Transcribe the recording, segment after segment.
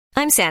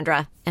I'm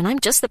Sandra, and I'm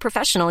just the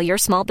professional your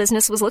small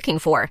business was looking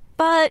for.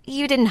 But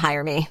you didn't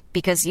hire me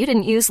because you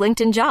didn't use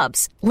LinkedIn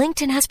Jobs.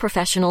 LinkedIn has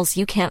professionals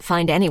you can't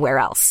find anywhere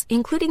else,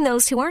 including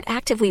those who aren't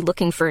actively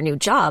looking for a new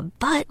job,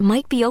 but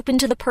might be open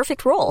to the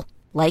perfect role,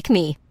 like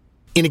me.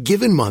 In a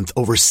given month,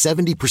 over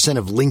 70%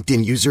 of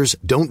LinkedIn users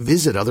don't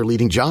visit other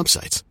leading job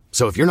sites.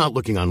 So if you're not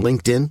looking on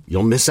LinkedIn,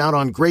 you'll miss out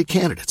on great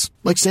candidates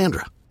like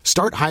Sandra.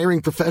 Start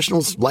hiring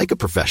professionals like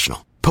a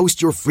professional.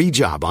 Post your free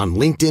job on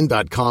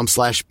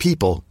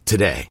linkedin.com/people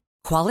today.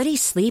 Quality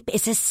sleep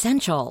is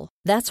essential.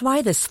 That's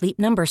why the Sleep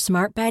Number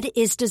Smart Bed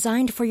is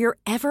designed for your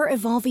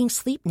ever-evolving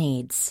sleep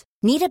needs.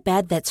 Need a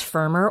bed that's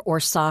firmer or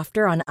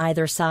softer on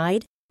either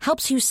side?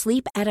 Helps you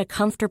sleep at a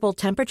comfortable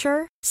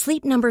temperature?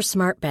 Sleep Number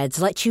Smart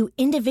Beds let you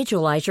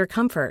individualize your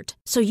comfort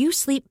so you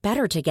sleep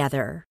better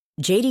together.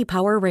 J.D.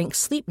 Power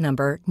ranks Sleep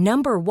Number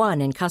number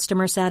 1 in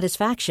customer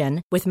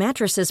satisfaction with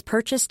mattresses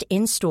purchased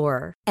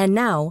in-store. And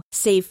now,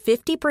 save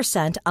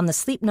 50% on the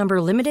Sleep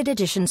Number Limited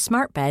Edition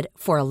Smart Bed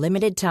for a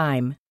limited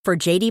time.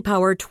 For J.D.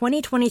 Power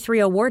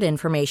 2023 award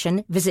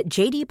information, visit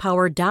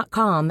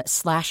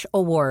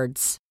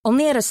jdpower.com/awards.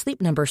 Only at a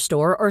Sleep Number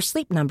store or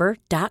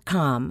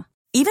sleepnumber.com.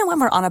 Even when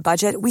we're on a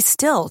budget, we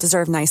still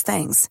deserve nice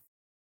things.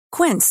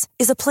 Quince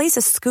is a place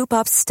to scoop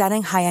up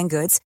stunning high-end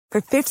goods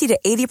for 50 to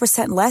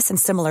 80% less than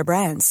similar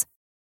brands.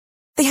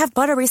 They have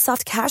buttery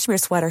soft cashmere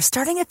sweaters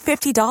starting at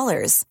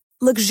 $50,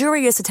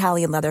 luxurious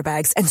Italian leather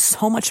bags, and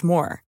so much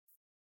more.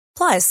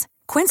 Plus,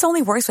 Quince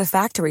only works with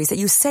factories that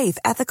use safe,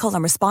 ethical,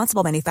 and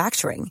responsible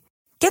manufacturing.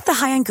 Get the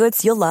high-end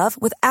goods you'll love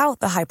without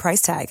the high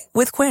price tag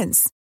with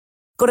Quince.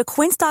 Go to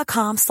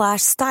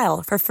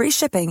quince.com/style for free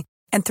shipping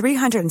and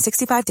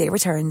 365-day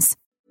returns.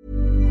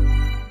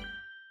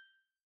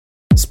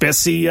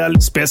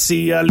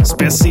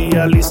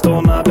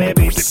 Specialisterna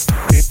baby.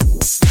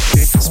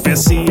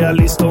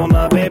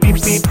 Specialisterna baby.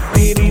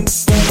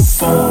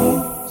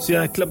 Så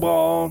jäkla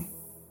bra.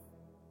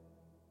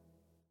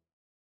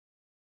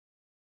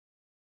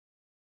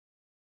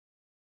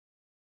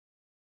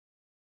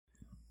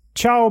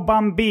 Ciao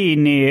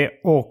Bambini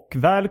och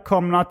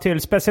välkomna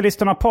till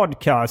Specialisterna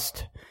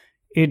podcast.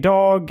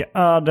 Idag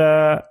är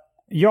det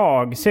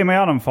jag, Simon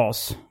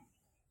Gärdenfors.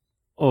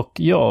 Och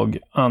jag,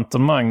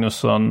 Anton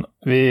Magnusson.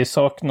 Vi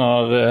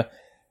saknar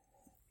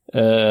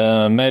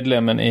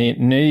medlemmen i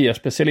nya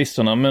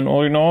specialisterna, men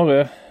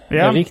ordinarie,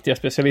 riktiga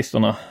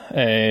specialisterna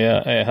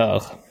är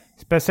här.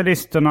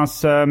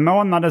 Specialisternas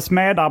månadens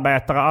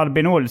medarbetare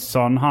Albin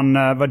Olsson, han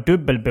var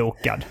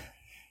dubbelbokad.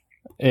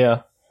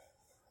 Ja.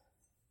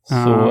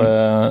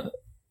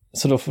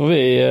 Så då får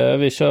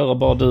vi köra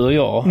bara du och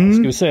jag.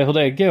 Ska vi se hur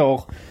det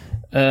går.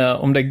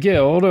 Om det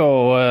går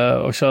då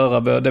att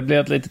köra, det blir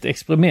ett litet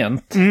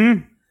experiment.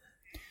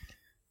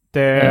 Vi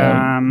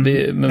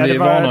är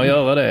vana att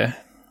göra det.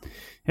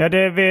 Ja, det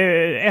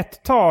är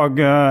ett tag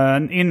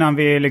innan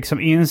vi liksom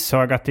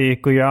insåg att det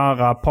gick att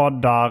göra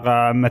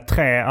poddar med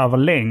 3 över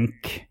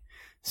länk.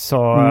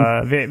 Så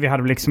vi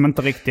hade liksom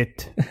inte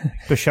riktigt...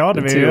 Då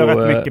körde vi ju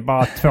rätt mycket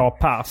bara 2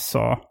 pers.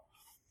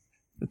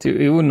 Det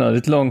tog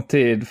onödigt lång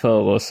tid för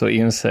oss att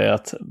inse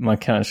att man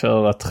kan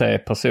köra 3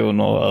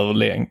 personer över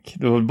länk.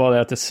 Det var bara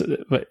det att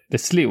det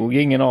slog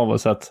ingen av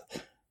oss att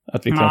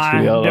vi kanske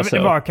skulle göra så.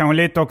 Det var kanske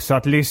lite också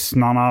att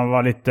lyssnarna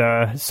var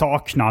lite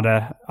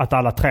saknade att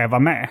alla 3 var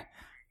med.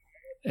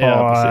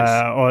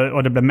 Ja,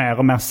 och det blev mer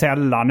och mer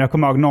sällan. Jag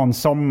kommer ihåg någon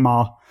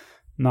sommar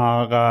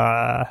när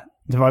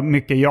det var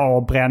mycket jag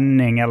och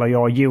Bränning eller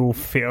jag och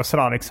Jofi och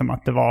sådär liksom.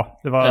 Att det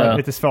var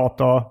lite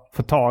svårt att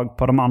få tag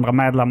på de andra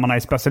medlemmarna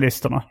i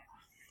specialisterna.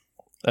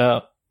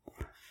 Ja.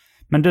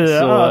 Men du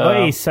är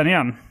över isen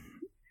igen.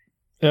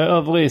 Jag är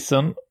över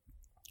isen.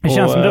 Det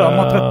känns som du har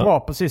mått rätt bra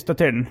på sista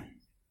tiden.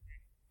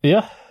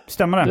 Ja.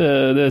 Stämmer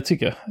det? Det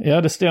tycker jag.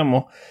 Ja, det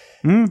stämmer.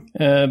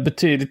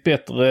 Betydligt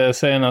bättre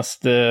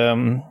senaste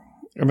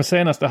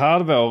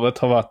halvåret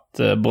har varit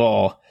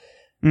bra.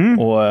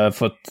 Och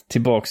fått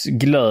tillbaks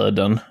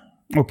glöden.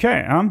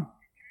 Okej, ja.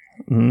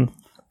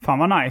 Fan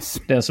vad nice.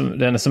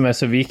 Den som är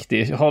så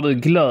viktig. Har du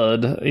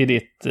glöd i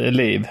ditt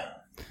liv?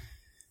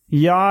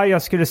 Ja,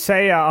 jag skulle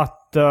säga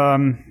att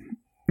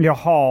jag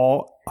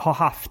har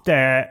haft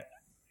det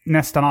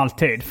nästan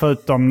alltid.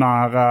 Förutom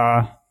när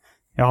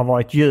jag har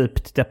varit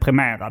djupt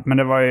deprimerad. Men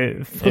det var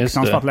ju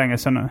fruktansvärt länge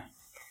sedan nu.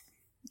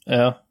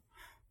 Ja.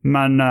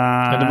 Men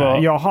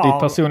jag har... Ditt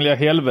personliga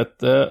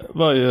helvete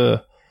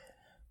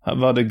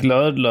var det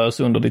glödlös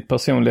under ditt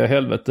personliga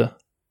helvete?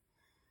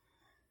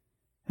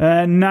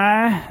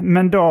 Nej,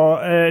 men då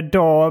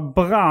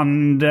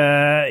brann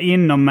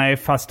inom mig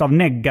fast av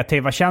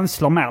negativa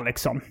känslor mer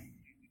liksom.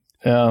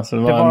 Ja, så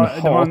det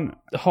var en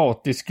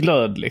hatisk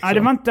glöd liksom. Nej,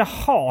 det var inte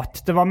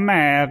hat. Det var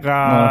mer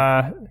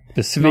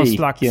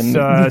besviken.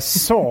 Någon slags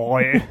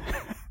sorg.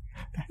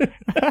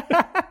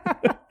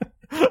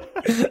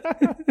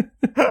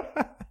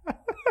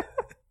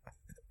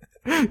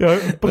 Jag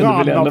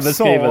brann av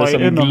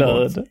sorg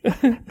inombords.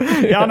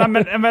 Ja,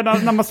 men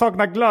när man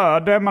saknar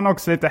glöd då är man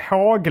också lite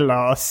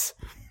håglös.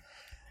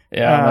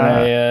 Ja, man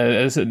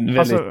är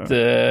väldigt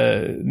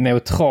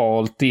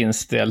neutralt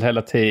inställd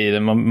hela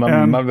tiden.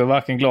 Man blir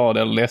varken glad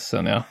eller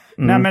ledsen, ja.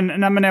 Nej, men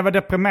när jag var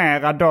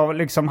deprimerad då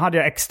liksom hade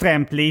jag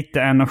extremt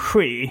lite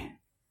energi.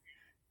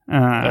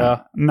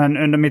 Men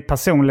under mitt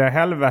personliga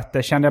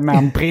helvete kände jag mer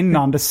en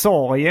brinnande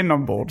sorg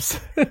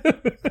inombords.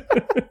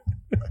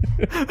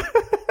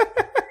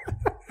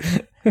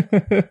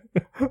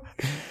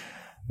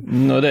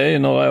 Det är ju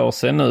några år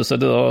sedan nu, så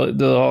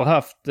du har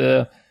haft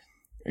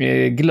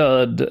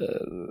glöd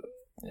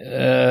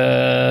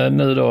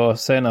nu då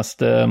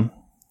senaste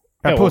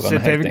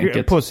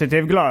åren,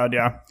 positiv glöd,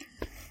 ja.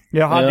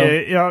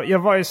 Jag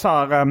var ju så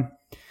här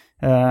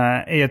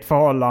i ett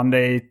förhållande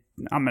i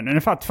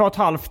ungefär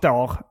 2,5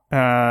 år.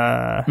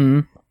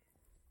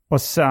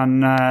 Och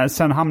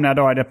sen hamnade jag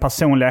då i det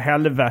personliga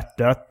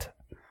helvetet.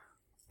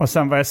 Och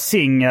sen var jag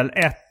singel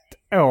 1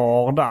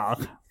 år där.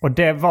 Och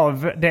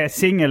det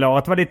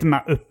singelåret var lite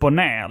mer upp och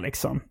ner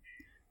liksom.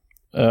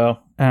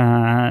 Ja.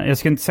 Jag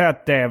skulle inte säga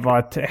att det var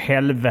ett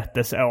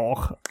helvetesår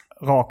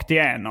rakt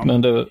igenom.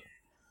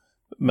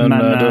 Men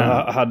du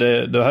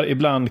hade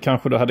ibland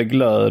kanske du hade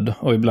glöd,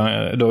 och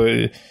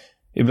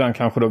ibland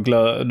kanske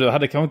du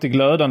hade kanske inte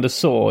glödande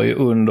sorg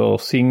under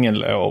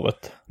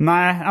singelåret.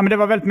 Nej, men det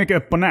var väldigt mycket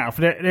upp och ner.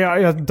 För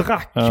jag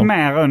drack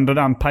mer under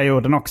den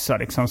perioden också.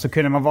 Liksom. Så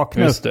kunde man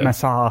vakna upp med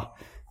så här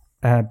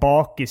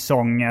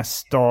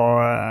bakisångest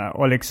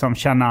och liksom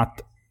känna att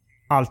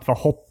allt var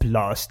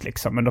hopplöst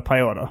liksom, under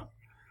perioder.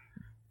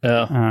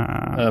 Ja,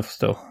 jag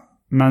förstår.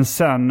 Men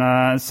sen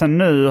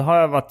nu har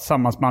jag varit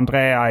tillsammans med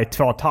Andrea i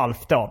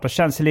 2,5 år. Då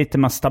känns det lite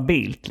mer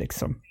stabilt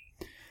liksom.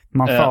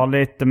 Man får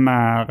lite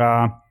mer...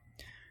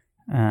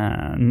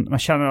 man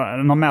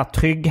känner någon mer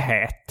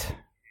trygghet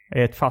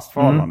i ett fast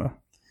förhållande.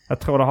 Jag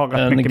tror det har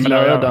rätt mycket med det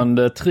att göra. En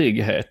glödande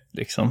trygghet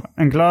liksom.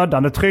 En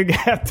glödande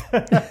trygghet.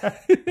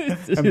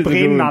 En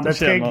brinnande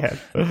trygghet.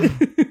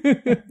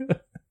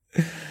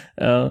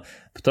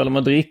 På tal om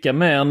att dricka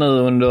mer nu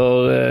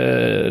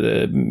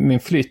under min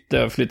flytt.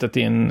 Jag har flyttat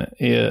in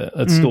i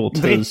ett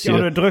stort hus.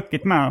 Har du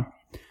druckit mer?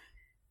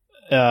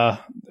 Ja,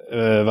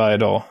 varje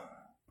dag.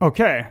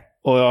 Okej.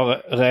 Och jag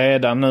har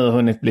redan nu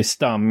hunnit bli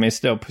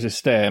stammis då på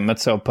systemet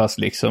så pass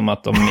liksom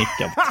att de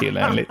nickar till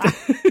en lite.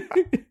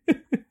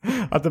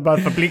 Att det bara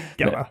får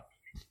blicka, va?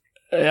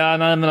 Ja,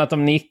 nej, men att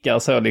de nickar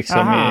så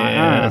liksom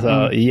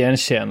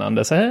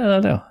igenkännande. Så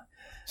här då.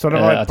 Så det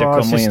var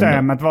på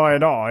systemet varje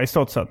dag i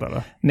stort sett,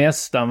 eller?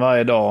 Nästan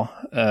varje dag.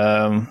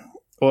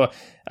 Och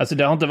alltså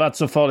det har inte varit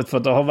så farligt, för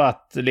att det har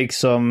varit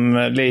liksom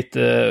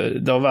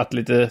det har varit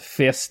lite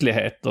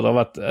festligheter. Det har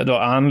varit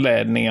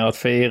anledningar att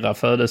fira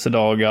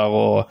födelsedagar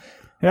och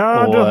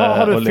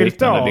har du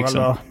fyllt år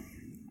liksom. eller?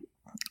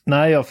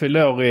 Nej, jag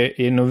fyllde år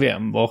i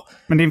november.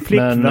 Men din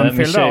flickvän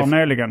fyllde år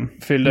nyligen.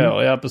 Fyllde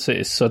år, ja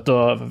precis. Så att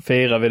då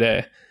firar vi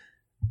det.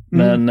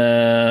 Men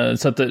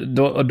så att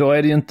då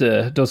är det ju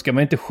inte, då ska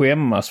man inte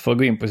skämmas för att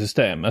gå in på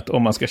systemet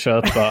om man ska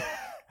köpa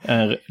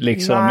en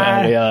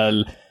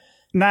rejäl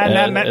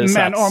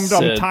men om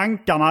de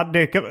tankarna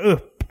dyker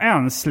upp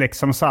ens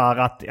liksom så här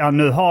att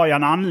nu har jag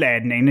en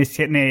anledning,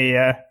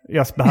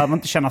 jag behöver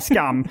inte känna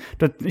skam.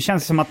 Det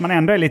känns som att man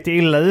ändå är lite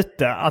illa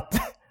ute,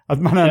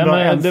 att man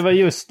ändå det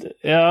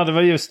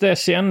var just det jag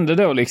kände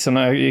då liksom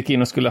när jag gick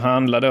in och skulle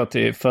handla då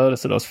till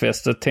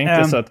födelsedagsfest, och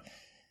tänkte så att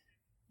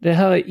det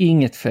här är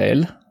inget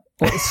fel.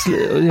 Och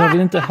jag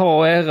vill inte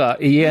ha era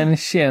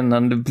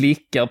igenkännande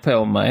blickar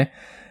på mig.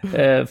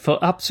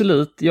 För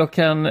absolut, jag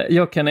kan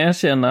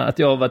erkänna att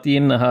jag har varit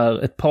inne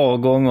här ett par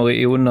gånger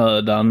i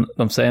onödan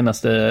de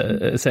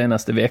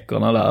senaste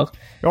veckorna där.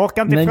 Jag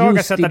orkar inte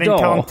ifrågasätta din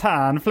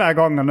karantän flera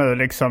gånger nu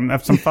liksom,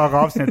 eftersom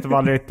förra avsnittet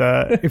var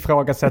lite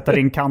ifrågasätta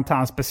din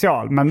karantän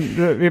special. Men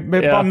vi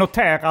bara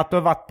noterar att du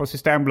har varit på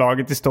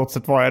Systembolaget i stort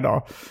sett varje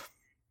dag.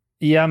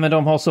 Ja, men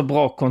de har så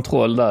bra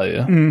kontroll där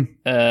ju.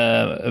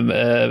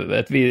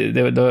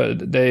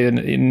 Det är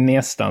ju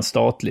nästan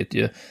statligt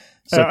ju.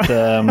 Så att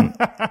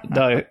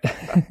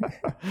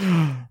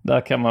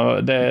där kan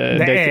man... Det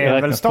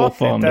är väl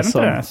statligt, är det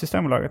inte det,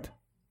 Systembolaget?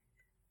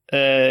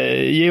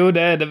 Jo,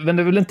 det är det, men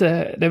det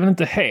är väl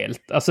inte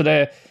helt. Alltså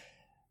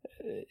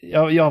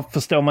jag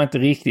förstår mig inte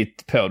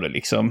riktigt på det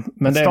liksom.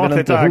 Men det är väl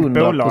inte 100%.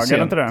 Bolag, är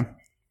det inte det?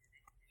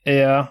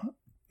 Ja,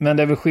 men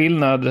det är väl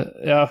skillnad...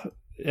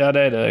 Ja,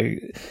 det är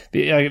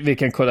det. Vi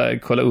kan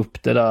kolla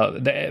upp det där.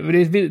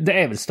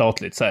 Det är väl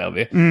statligt, säger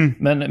vi.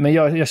 Men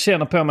jag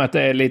känner på mig att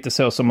det är lite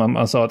så som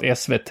man sa att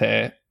SVT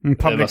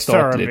var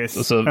statligt. Service.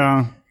 Och så,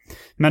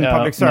 men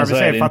public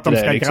service är för att de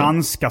ska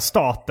granska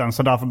staten.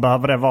 Så därför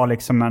behöver det vara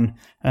liksom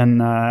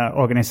en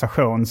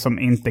organisation som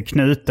inte är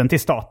knuten till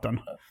staten.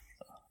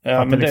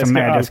 Ja, men det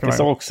ska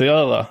Alkisar också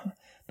göra.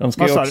 De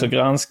ska ju också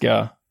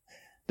granska...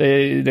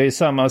 Det är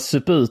samma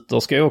suputer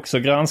ska ju också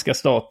granska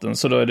staten,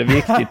 så då är det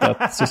viktigt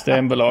att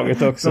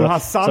Systembolaget också... De här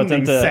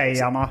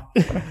sanningssägarna.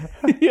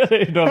 Ja,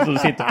 det är de som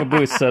sitter på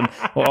bussen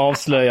och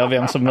avslöjar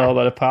vem som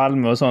mördade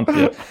Palme och sånt.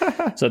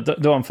 Så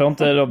de får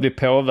inte då bli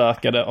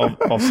påverkade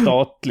av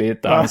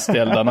statligt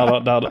anställda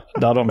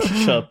där de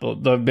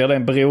köper. Då blir det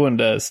en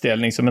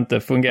beroendeställning som inte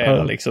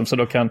fungerar liksom.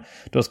 Så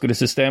då skulle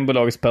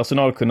Systembolagets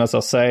personal kunna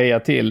säga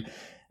till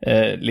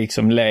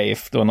liksom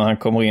Leif då när han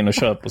kommer in och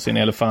köper sin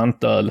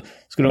elefantöl.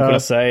 Skulle de kunna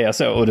säga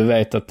så, och du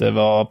vet att det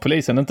var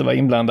polisen inte var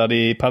inblandad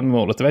i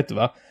Palmemordet, det vet du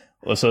va?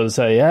 Och så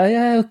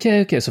säger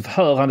okej. Så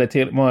hör han det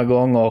till många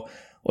gånger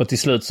och till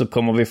slut så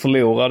kommer vi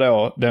förlora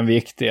då den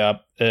viktiga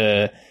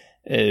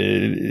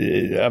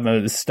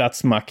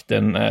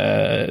statsmakten.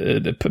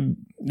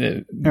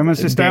 Men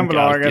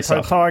Systembolaget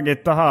har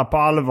tagit det här på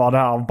allvar, det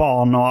här av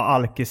barn och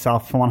alkisar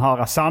får man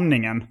höra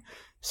sanningen.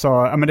 Så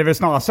men det är väl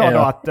snarare så då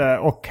att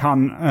och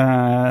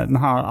den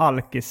här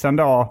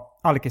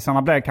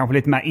alkisarna blev kanske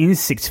lite mer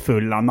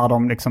insiktsfulla när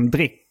de liksom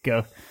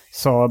dricker,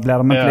 så blir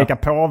de inte lika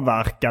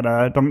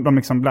påverkade, de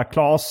liksom blir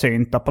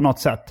klarsynta på något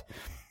sätt.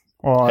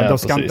 Och då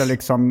ska inte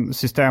liksom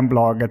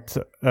Systembolaget,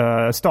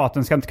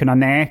 staten ska inte kunna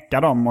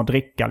neka dem att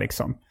dricka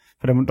liksom.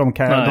 För de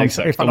kan,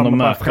 ifall de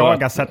bara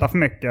frågasätta för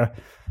mycket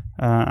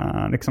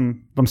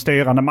liksom de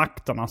styrande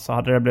makterna, så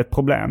hade det blivit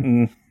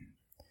problem.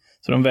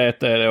 Så de vet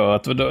det då,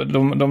 att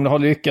de har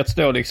lyckats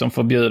då liksom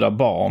förbjuda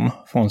barn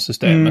från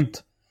systemet.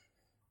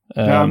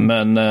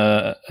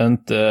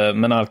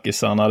 Men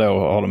alkisarna då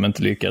har de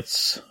inte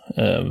lyckats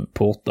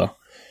porta.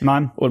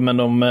 Nej.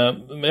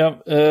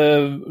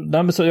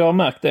 Så jag har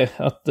märkt det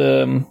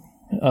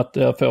att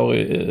jag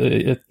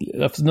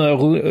får nu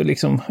jag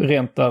liksom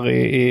räntar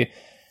i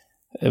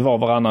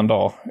varannan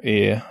dag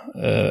i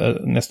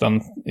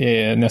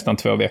nästan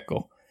 2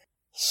 veckor.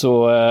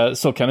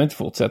 Så kan det inte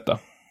fortsätta.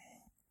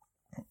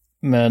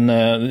 Men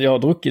jag har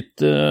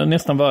druckit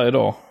nästan varje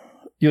dag.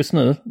 Just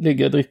nu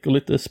ligger jag och dricker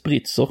lite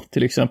spritzer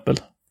till exempel.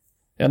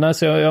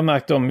 Så jag har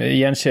märkt de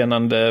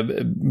igenkännande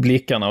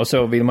blickarna, och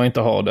så vill man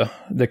inte ha det.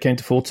 Det kan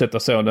inte fortsätta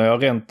så.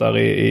 Jag räntar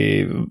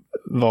i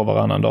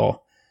varannan dag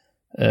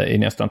i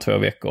nästan 2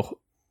 veckor.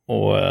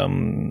 Och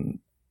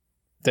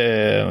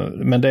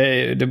men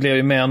det blir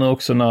ju mer nu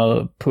också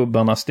när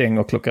pubarna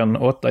stänger klockan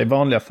 8. I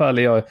vanliga fall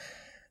är jag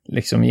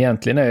liksom,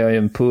 egentligen är jag ju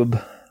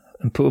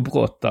en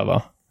pubrotta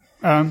va.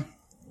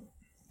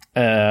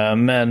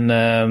 Men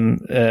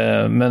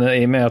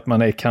i och med att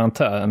man är i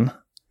karantän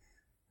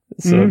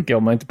så går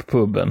man inte på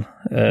puben.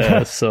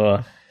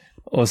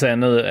 Och sen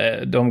nu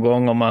de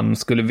gånger man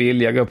skulle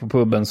vilja gå på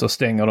puben så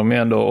stänger de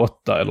ändå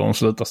 8, eller de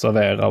slutar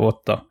servera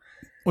 8.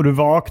 Och du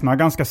vaknar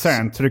ganska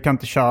sent, så du kan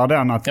inte köra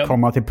den att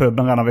komma till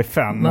puben redan vid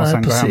 5 och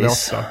sen gå hem vid 8.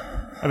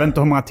 Jag vet inte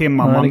hur många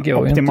timmar man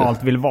optimalt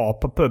inte vill vara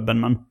på puben,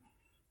 men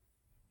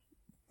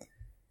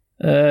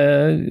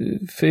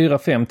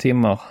 4-5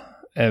 timmar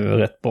är väl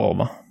rätt bra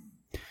va?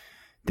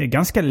 Det är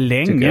ganska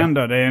länge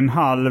ändå. Det är en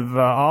halv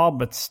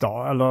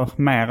arbetsdag,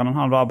 eller mer än en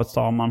halv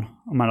arbetsdag om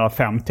man har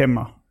 5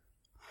 timmar.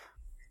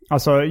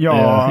 Alltså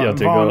jag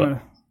tycker...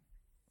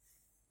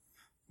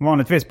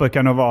 Vanligtvis brukar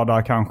jag nog vara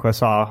där kanske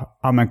så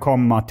här,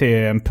 komma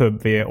till en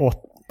pub vid 8.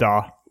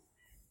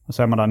 Och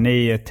så är man där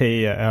 9,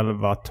 10,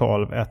 11,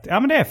 12, 1. Ja,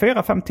 men det är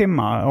 4-5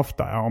 timmar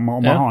ofta om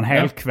man har en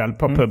hel kväll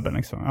på puben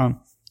liksom.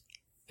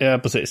 Ja,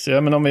 precis.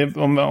 Ja, men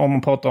om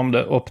man pratar om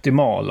det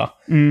optimala.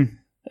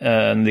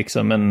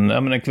 Liksom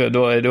en kväll,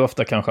 då är det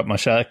ofta kanske att man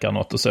käkar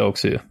något och så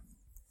också ju.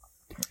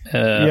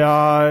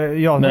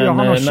 Jag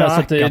har nog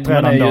käkat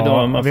redan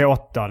då vid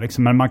 8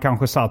 liksom, men man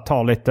kanske så här,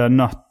 tar lite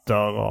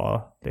nötter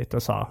och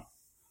lite så här.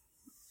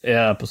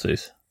 Ja,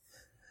 precis.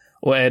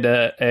 Och är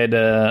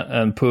det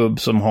en pub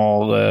som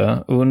har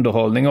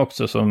underhållning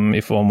också, som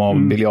i form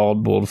av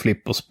biljardbord,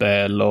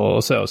 flipperspel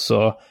och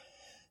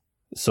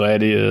så är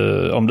det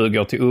ju, om du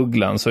går till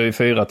Ugglan så är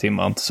 4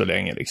 timmar inte så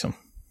länge liksom.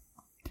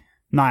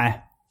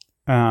 Nej.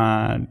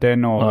 Det är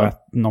nog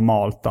rätt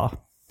normalt där.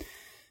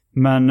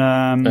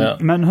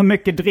 Men hur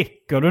mycket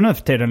dricker du nu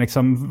för tiden?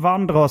 Liksom,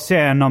 vandra oss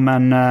igenom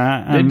en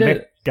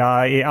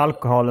vecka i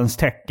alkoholens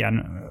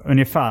tecken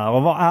ungefär.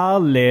 Och var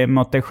ärlig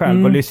mot dig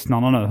själv och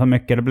lyssnarna nu. Hur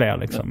mycket det blir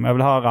liksom. Jag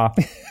vill höra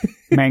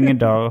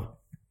mängder,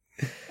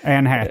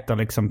 enheter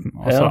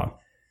liksom. Och så.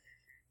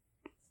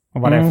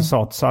 Och vad det är för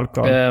sorts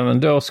alkohol. Men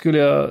då skulle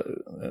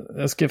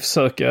jag ska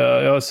försöka...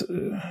 Jag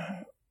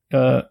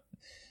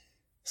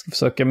ska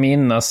försöka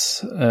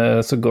minnas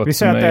så gott vi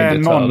som möjligt. Vi säger att det är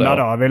en måndag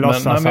då. Vi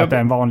låtsas att det är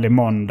en vanlig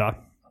måndag.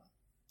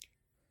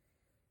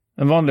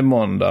 En vanlig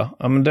måndag.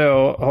 Ja, men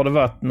då har det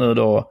varit nu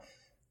då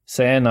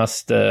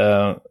senast...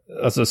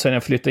 alltså sen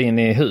jag flyttade in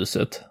i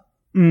huset.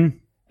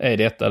 Är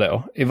detta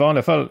då. I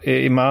vanliga fall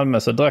i Malmö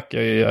så drack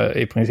jag ju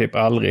i princip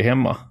aldrig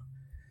hemma.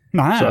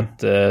 Nej. Så att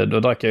då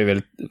drack jag ju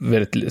väldigt,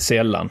 väldigt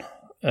sällan.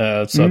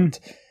 Så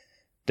att...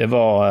 Det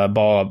var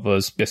bara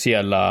på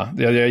speciella...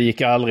 Jag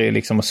gick aldrig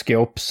liksom och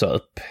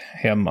skåpsöp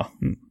hemma.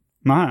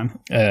 Nej.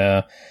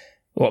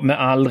 Och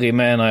med aldrig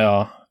menar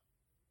jag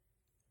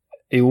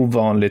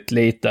ovanligt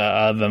lite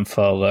även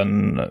för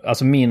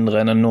alltså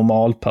mindre än en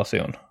normal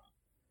person.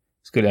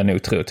 Skulle jag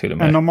nog tro till och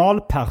med. En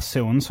normal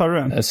person, sa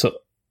du?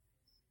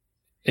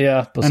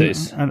 Ja,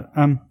 precis.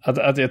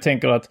 Att jag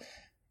tänker att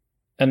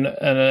en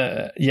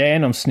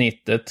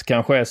genomsnittet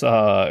kanske är så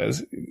här...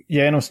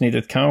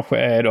 Genomsnittet kanske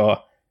är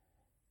då...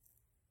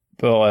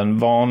 För en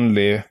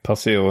vanlig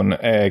person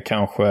är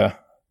kanske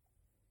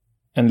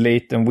en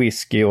liten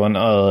whisky och en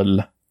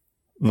öl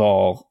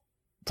var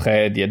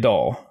 3:e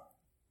dag.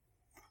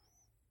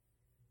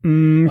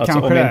 Alltså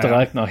om vi inte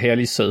räknar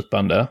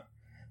helgsupande.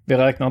 Vi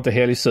räknar inte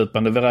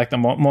helgsupande. Vi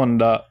räknar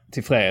måndag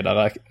till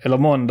fredag. Eller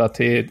måndag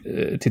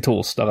till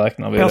torsdag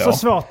räknar vi då. Jag har så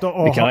svårt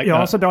att jag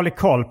har så dålig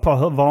koll på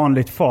hur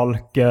vanligt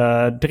folk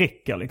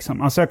dricker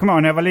liksom. Alltså jag kommer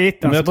ihåg när jag var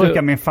liten så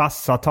brukar min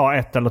farsa ta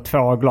 1 eller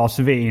 2 glas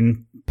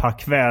vin per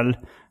kväll.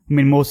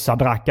 Min morsa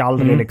drack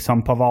aldrig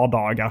liksom på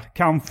vardagar.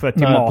 Kanske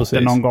till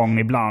maten någon gång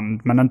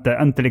ibland. Men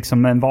inte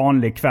liksom en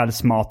vanlig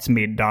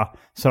kvällsmatsmiddag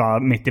så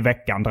mitt i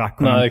veckan drack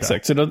hon inte.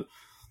 Exakt. Så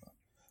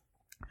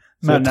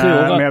jag tror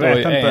att då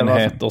i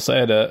enheter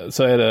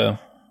så är det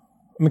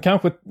men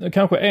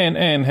kanske en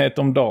enhet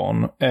om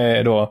dagen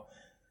är då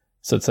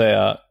så att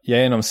säga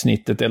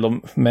genomsnittet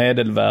eller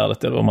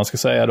medelvärdet, eller vad man ska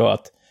säga då,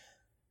 att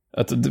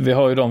vi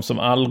har ju de som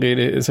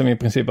i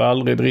princip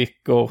aldrig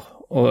dricker,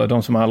 och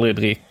de som aldrig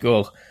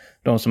dricker,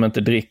 de som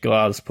inte dricker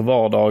alls på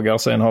vardagar.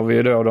 Sen har vi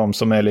ju då de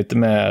som är lite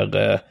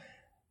mer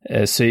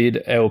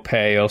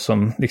sydeuropeer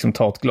som liksom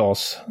tar ett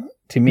glas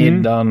till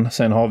middagen.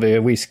 Sen har vi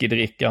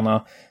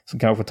whiskydrickarna som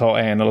kanske tar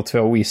 1 eller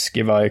 2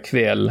 whisky varje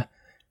kväll.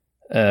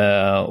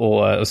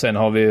 Och sen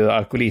har vi ju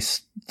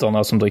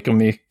alkoholisterna som dricker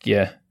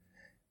mycket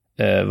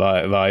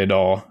varje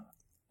dag.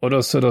 Och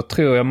då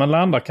tror jag man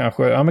landar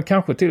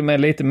kanske till och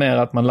med lite mer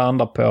att man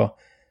landar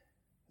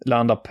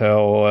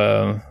på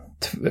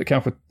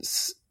kanske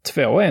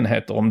 2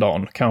 enheter om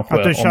dagen. Kanske,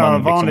 att du kör om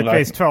man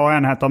vanligtvis 2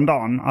 enheter om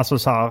dagen. Alltså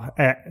så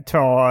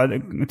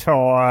här, 2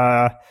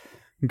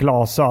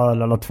 glas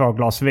öl eller 2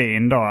 glas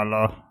vin då,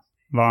 eller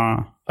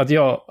vad?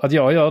 Att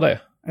jag gör det?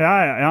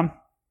 Ja.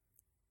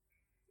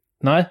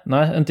 Nej,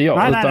 inte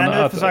jag.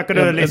 Nej, nu försöker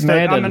du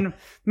lista ut.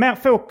 Mer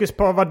fokus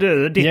på vad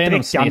ditt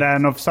drickande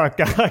än att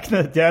försöka räkna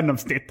ut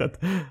genomsnittet.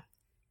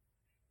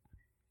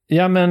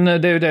 Ja, men det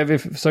är ju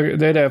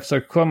det jag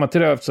försöker komma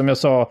till då, eftersom jag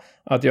sa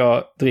att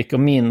jag dricker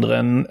mindre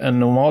än en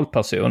normal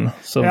person.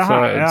 Så då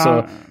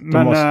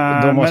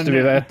måste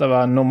vi veta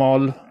vad en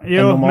normal person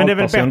dricker. Jo, men det är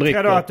väl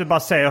bättre då att du bara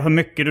säger hur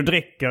mycket du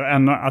dricker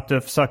än att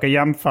du försöker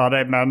jämföra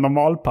dig med en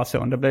normal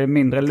person. Det blir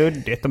mindre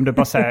luddigt om du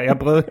bara säger jag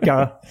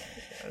brukar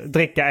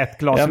dricka 1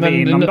 glas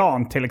vin om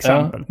dagen till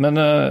exempel. Men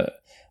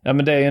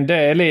det är ju en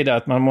del i det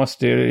att jag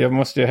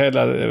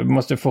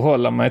måste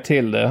förhålla mig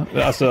till det.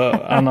 Alltså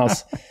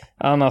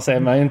annars är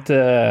man inte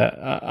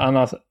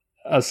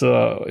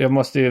jag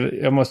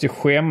måste ju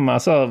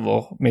skämmas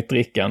över mitt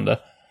drickande.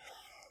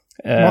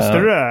 Måste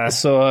du det?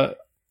 Så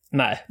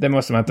nej, det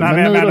måste man inte. Nej,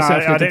 men det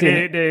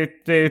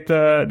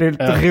är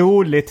ett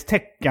roligt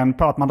tecken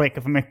på att man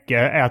dricker för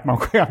mycket är att man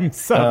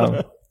skäms över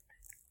det.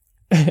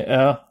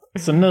 Ja.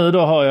 Så nu då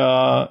har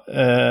jag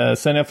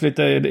sen jag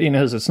flyttade in i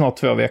huset snart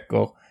 2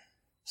 veckor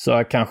så har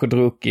jag kanske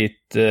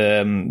druckit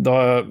då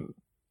har jag,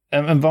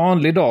 en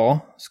vanlig dag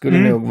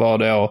skulle nog vara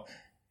det jag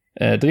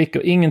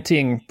dricker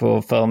ingenting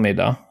på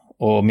förmiddag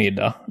och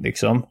middag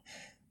liksom.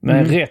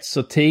 Men rätt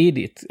så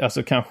tidigt,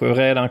 alltså kanske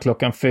redan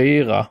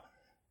 4:00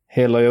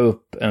 häller jag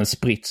upp en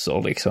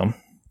spritzer liksom.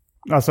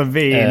 Alltså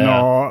vin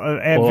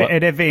är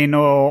det vin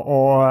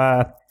och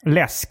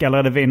läsk eller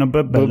är det vin och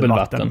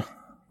bubbelvatten?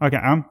 Okej,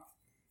 ja.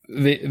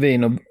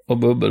 Vin och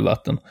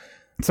bubbelvatten.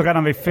 Så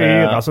redan vid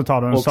 4 så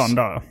tar du en sån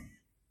där?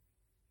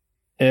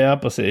 Ja,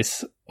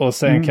 precis. Och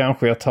sen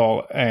kanske jag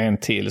tar en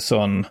till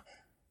sån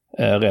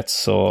rätt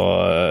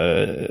så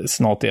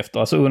snart efter.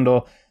 Alltså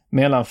under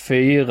mellan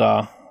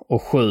 4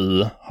 och 7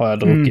 har jag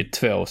druckit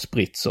 2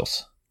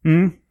 spritzers.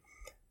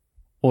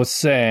 Och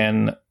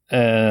sen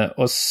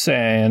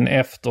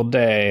efter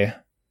det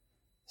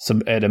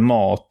så är det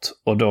mat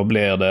och då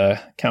blir det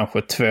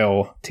kanske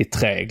 2 till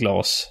 3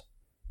 glas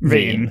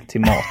vin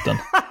till maten.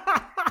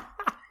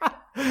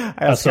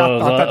 Jag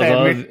skrattar att det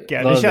är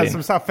mycket. Det känns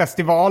som så här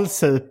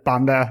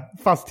festivalsupande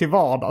fast till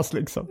vardags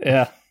liksom.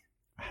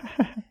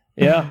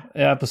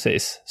 Ja,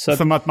 precis. Så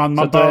som att man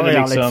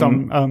börjar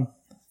liksom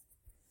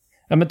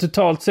Ja, men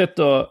totalt sett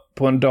då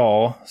på en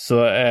dag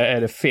så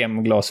är det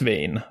 5 glas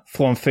vin.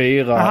 Från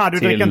 4 till... Jaha, du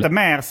dricker inte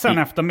mer sen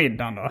efter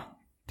middagen då?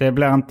 Det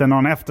blir inte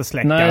någon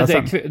eftersläckare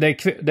sen? Nej,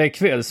 det är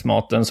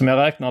kvällsmaten som jag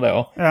räknar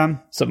då.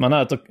 Så man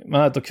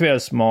äter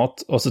kvällsmat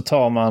och så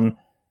tar man...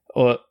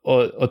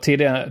 Och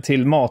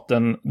till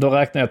maten, då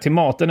räknar jag till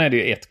maten är det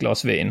ju 1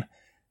 glas vin.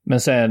 Men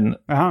sen,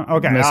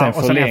 men sen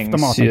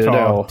förlängs ju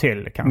då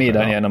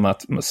middagen genom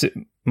att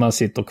man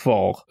sitter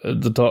kvar.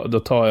 Då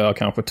tar jag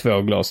kanske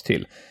 2 glas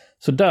till.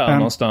 Så där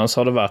någonstans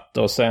har det varit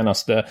de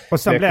senaste veckorna. Och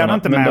sen blir det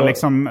inte mer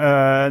liksom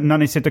när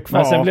ni sitter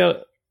kvar.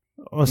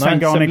 Sen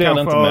går ni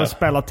kanske och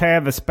spelar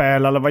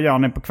tv-spel eller vad gör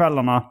ni på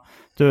kvällarna?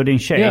 Du och din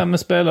tjej. Ja, men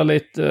spela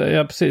lite.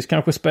 Ja, precis.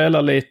 Kanske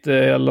spela lite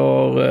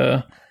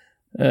eller...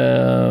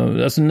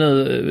 alltså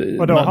nu...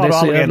 Och då har du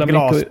aldrig ett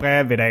glas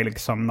bredvid dig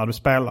liksom när du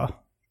spelar?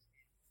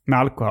 Med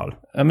alkohol?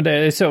 Ja, men det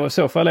är i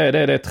så fall är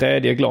det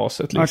 3:e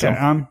glaset liksom.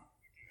 Okay,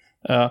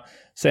 ja.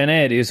 Sen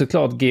är det ju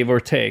såklart give or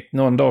take.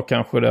 Någon dag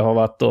kanske det har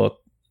varit då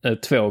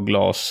 2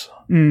 glas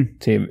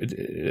till,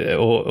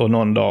 och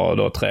någon dag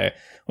då 3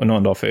 och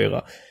någon dag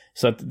 4.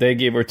 Så att det är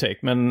give or take.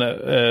 Men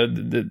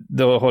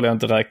då håller jag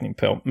inte räkning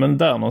på. Men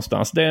där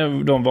någonstans, det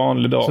är de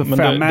vanliga dagar. Så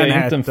 5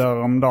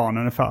 enheter om dagen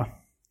ungefär?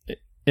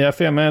 Ja,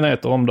 5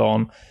 enheter om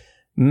dagen.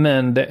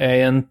 Men det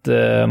är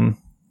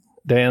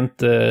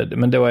inte,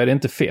 men då är det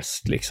inte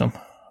fest liksom.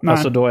 Nej.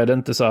 Alltså då är det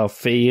inte så här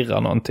fira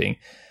någonting.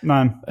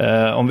 Nej.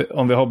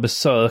 Om vi har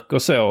besök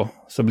och så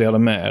blir det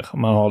mer.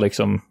 Man har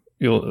liksom,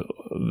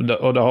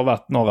 och det har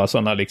varit några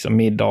sådana liksom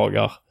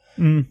middagar.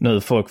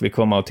 Nu folk vill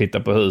komma och titta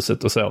på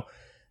huset och så.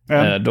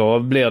 Då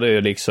blir det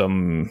ju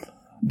liksom,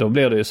 då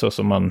blir det ju så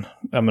som man,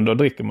 ja men då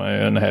dricker man ju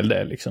en hel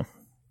del liksom.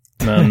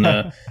 Men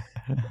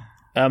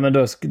ja men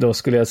då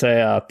skulle jag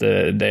säga att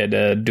det är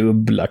det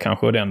dubbla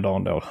kanske den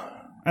dagen då.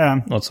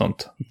 Något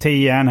sånt.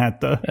 10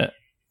 enheter.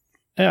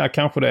 Ja,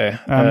 kanske det.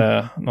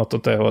 Något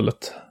åt det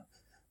hållet.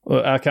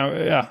 Och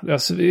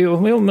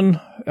men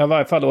i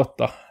varje fall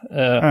 8.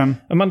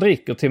 Man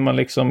dricker till man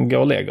liksom går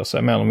och lägger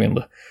sig mer eller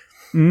mindre.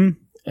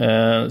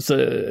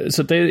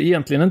 Så det är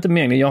egentligen inte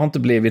meningen.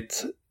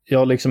 Jag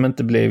har liksom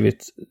inte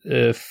blivit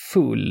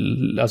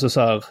full. Alltså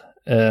så här.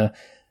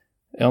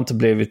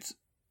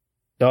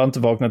 Jag har inte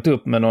vaknat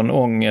upp med någon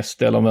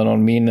ångest eller med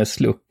någon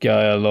minneslucka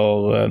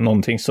eller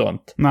någonting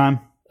sånt. Nej.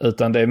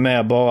 Utan det är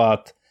mer bara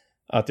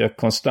att jag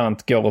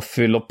konstant går och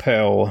fyller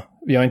på.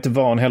 Jag är inte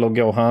van heller att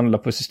gå och handla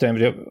på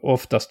systemet.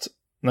 Oftast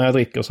när jag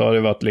dricker så har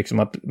det varit liksom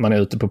att man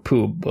är ute på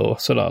pub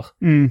och sådär.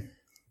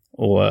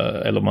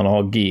 Eller man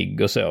har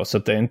gig och så. Så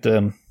det är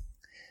inte...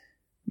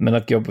 Men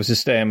att gå på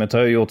systemet har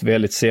jag gjort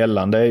väldigt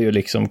sällan. Det är ju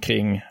liksom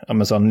kring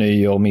så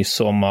nyår,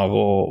 midsommar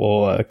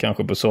och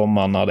kanske på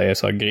sommaren när det är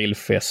så här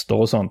grillfester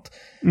och sånt.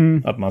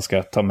 Att man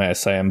ska ta med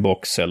sig en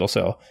box eller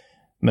så.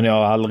 Men jag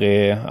har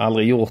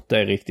aldrig gjort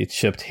det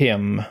riktigt.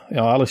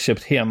 Jag har aldrig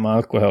köpt hem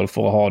alkohol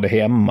för att ha det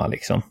hemma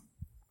liksom.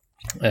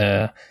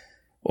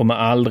 Och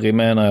med aldrig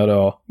menar jag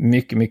då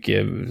mycket,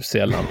 mycket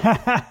sällan.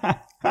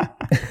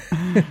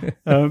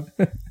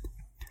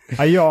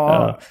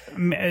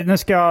 Nu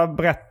ska jag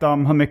berätta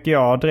om hur mycket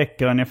jag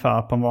dricker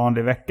ungefär på en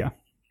vanlig vecka.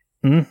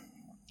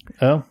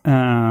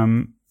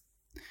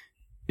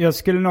 Jag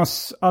skulle nog...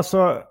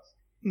 Alltså...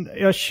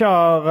 Jag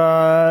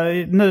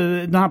kör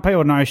nu den här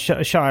perioden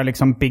kör jag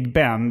liksom Big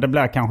Ben. Det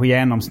blir kanske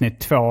genomsnitt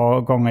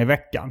 2 gånger i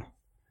veckan.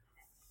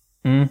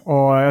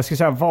 Och jag ska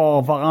säga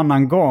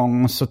varannan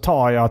gång så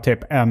tar jag typ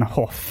en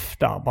hoff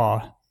där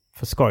bara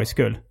för skojs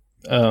skull.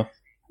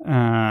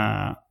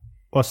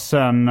 Och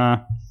sen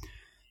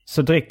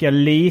så dricker jag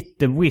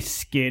lite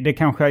whisky. Det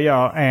kanske jag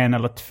gör 1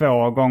 eller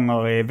 2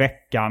 gånger i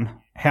veckan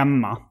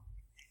hemma.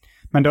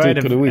 Men då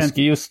dricker du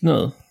whisky just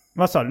nu?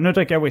 Vad sa du? Nu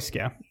dricker jag whisky.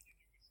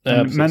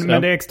 Men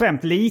det är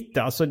extremt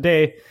lite. Alltså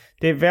det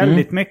är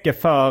väldigt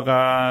mycket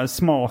för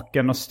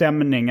smaken och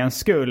stämningens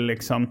skull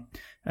liksom.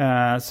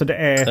 Så det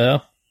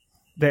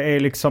är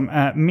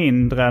liksom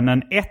mindre än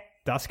en 1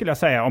 skulle jag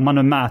säga. Om man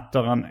nu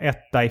mäter en 1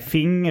 i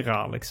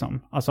fingrar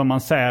liksom. Alltså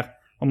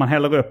om man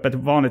häller upp ett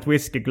vanligt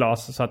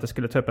whiskyglas så att det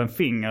skulle ta upp en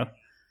finger.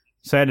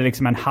 Så är det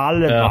liksom en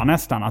halva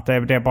nästan. Att det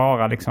är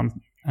bara liksom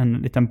en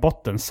liten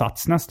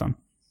bottensats nästan.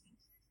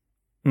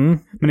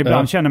 Men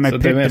ibland känner jag mig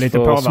pyttelite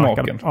påverkad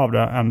smaken av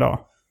det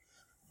ändå.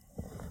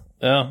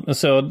 Ja, men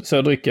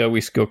så dricker jag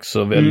whisky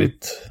också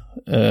väldigt,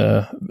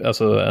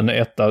 alltså en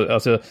 1,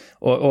 alltså,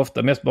 och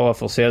ofta mest bara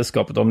för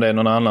sällskapet. Om det är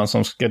någon annan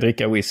som ska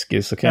dricka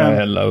whisky så kan jag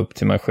hälla upp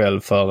till mig själv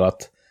för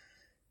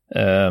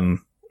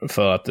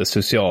att det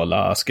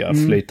sociala ska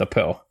flyta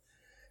på.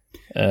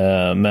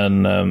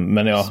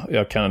 Men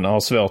jag kan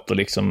ha svårt att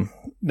liksom,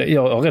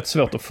 jag har rätt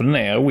svårt att få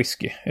ner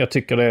whisky. Jag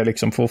tycker det är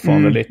liksom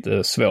fortfarande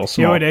lite svår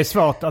smak. Jo, det är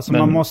svårt. Alltså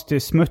man måste ju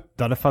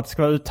smutta det för att det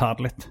ska vara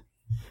uthärdligt.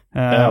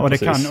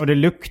 Och det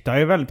luktar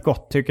ju väldigt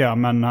gott tycker jag.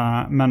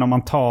 Men om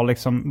man tar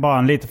liksom bara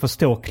en lite för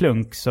stor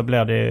klunk så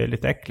blir det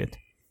lite äckligt.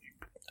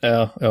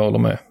 Ja, jag håller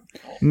med.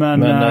 Men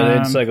det är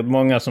inte säkert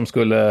många som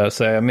skulle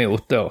säga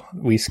emot då.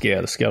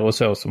 Whiskyälskare och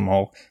så som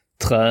har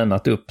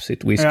tränat upp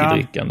sitt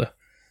whiskydrickande. Ja.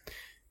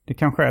 Det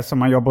kanske är som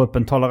man jobbar upp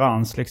en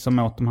tolerans liksom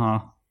mot de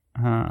här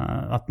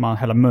att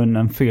hela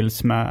munnen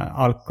fylls med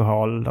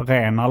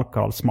ren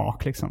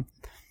alkoholsmak liksom.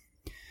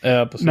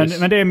 Ja, precis.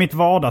 Men det är mitt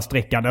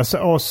vardagsdrickande.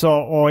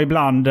 Och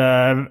ibland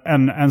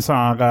en sån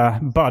här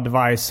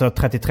Budweiser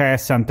 33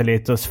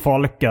 centiliters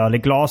folköl i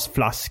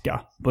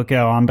glasflaska. Brukar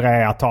jag och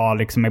Andrea ta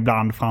liksom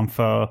ibland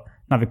framför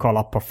när vi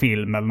kollar på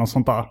film eller något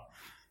sånt där.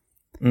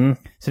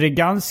 Så det är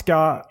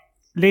ganska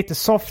lite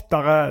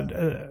softare.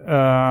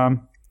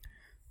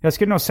 Jag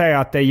skulle nog säga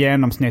att det är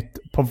genomsnitt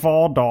på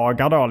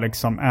vardagar då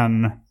liksom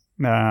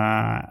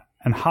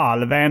en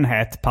halv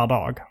enhet per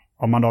dag.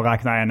 Om man då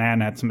räknar en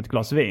enhet som ett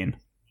glas vin.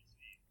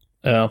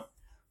 Ja.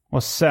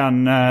 Och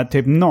sen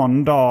typ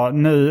någon dag,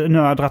 nu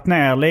har jag dratt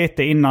ner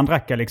lite. Innan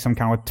drack jag liksom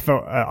kanske 2,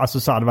 alltså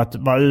så hade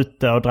var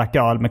ute och drack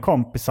öl med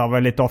kompisar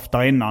var lite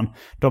oftare innan.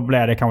 Då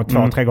blev det kanske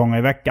 2-3 gånger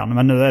i veckan.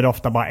 Men nu är det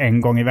ofta bara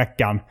 1 gång i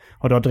veckan.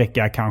 Och då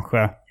dricker jag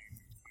kanske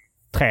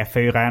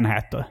 3-4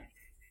 enheter.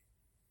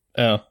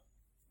 Ja.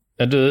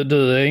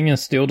 Du är ingen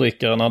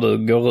stordrickare när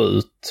du går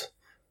ut.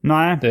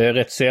 Nej. Det är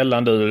rätt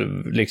sällan du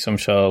liksom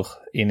kör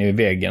in i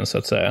väggen så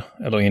att säga.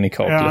 Eller in i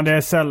kaklet. Ja, det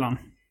är sällan.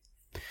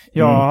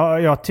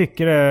 Jag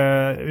tycker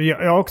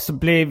jag har också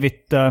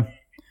blivit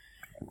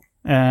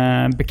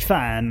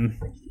bekväm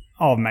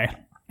av mig.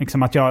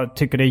 Liksom att jag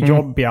tycker det är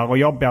jobbigare och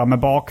jobbigare med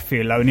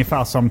bakfylla.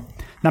 Ungefär som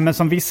Nej, men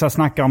som vissa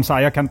snackar om så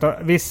här, jag kan inte,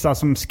 vissa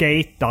som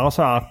skater och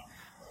så här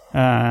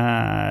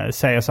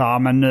säger så här,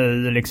 men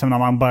nu liksom när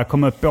man börjar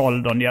komma upp i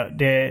åldern,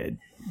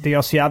 det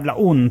gör så jävla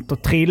ont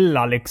att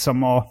trilla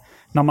liksom, och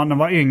när man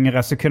var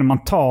yngre så kunde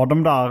man ta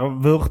de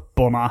där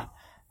vurporna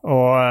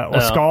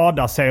och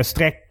skada sig och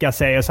sträcka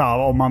sig och så här,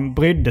 och man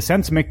brydde sig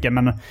inte så mycket,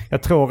 men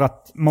jag tror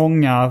att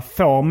många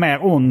får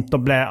mer ont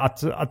och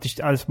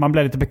alltså man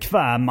blir lite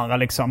bekvämare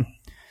liksom.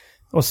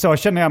 Och så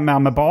känner jag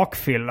med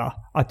bakfylla,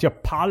 att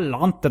jag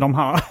pallar inte de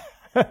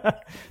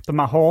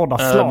här hårda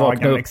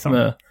slagen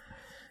liksom.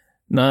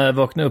 Nej,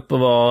 vakna upp och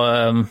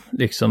vara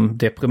liksom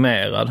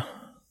deprimerad.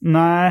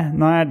 Nej,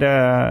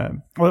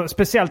 och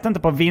speciellt inte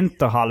på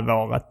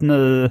vinterhalvåret.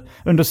 Nu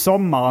under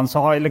sommaren så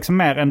har jag liksom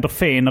mer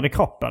endorfiner i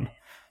kroppen.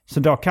 Så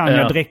då kan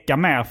jag dricka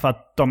mer för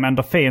att de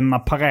endorfinerna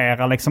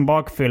parerar liksom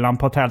bakfyllan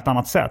på ett helt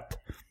annat sätt.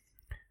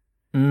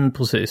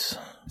 Precis.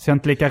 Så jag är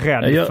inte lika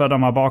rädd för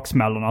de här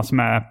baksmällorna som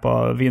är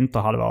på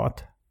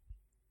vinterhalvåret.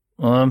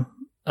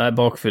 Nej,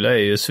 bakfylla är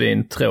ju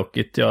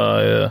svintråkigt.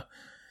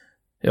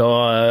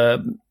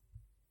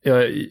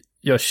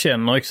 Jag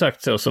känner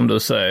exakt så som du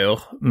säger,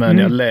 men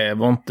jag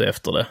lever inte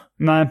efter det.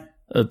 Nej.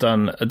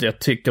 Utan att jag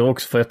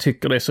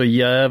tycker det är så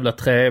jävla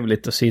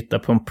trevligt att sitta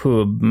på en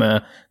pub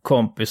med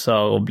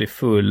kompisar och bli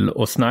full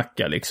och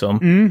snacka liksom.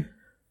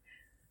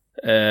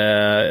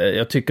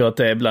 Jag tycker att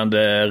det är bland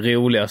det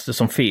roligaste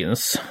som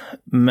finns.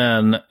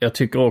 Men jag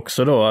tycker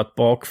också då att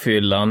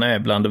bakfyllan är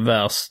bland det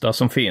värsta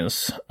som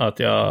finns. Att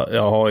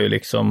jag har ju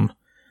liksom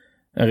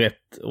en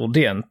rätt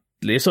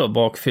ordentlig så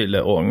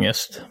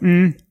bakfylleångest.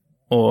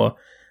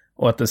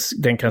 Och att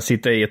den kan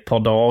sitta i ett par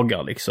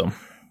dagar liksom.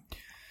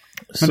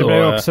 Men det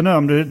blir också nu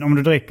om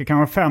du dricker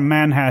kanske 5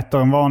 enheter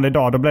en vanlig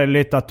dag, då blir det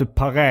lite att du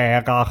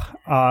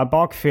parerar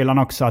bakfyllan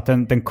också, att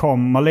den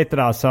kommer lite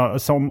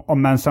där,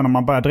 men sen om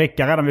man börjar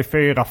dricka redan vid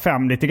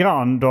 4-5 lite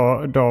grann,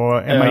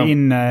 då är man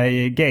inne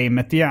i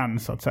gamet igen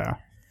så att säga.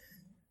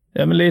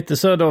 Ja, men lite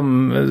så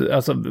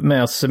alltså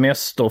mer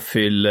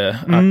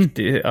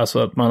semesterfyll-aktig, alltså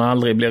att man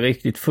aldrig blir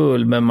riktigt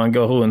full, men man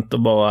går runt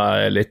och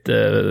bara är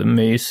lite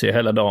mysig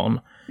hela dagen.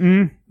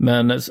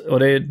 Men, och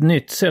det är ett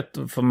nytt sätt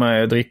för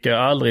mig att dricka. Jag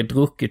har aldrig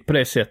druckit på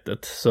det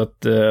sättet. Så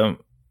att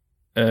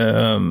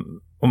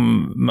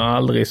om man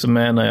aldrig, så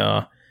menar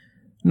jag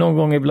någon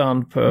gång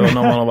ibland när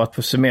man har varit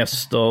på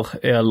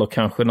semester, eller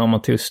kanske när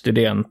man tog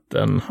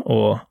studenten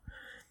och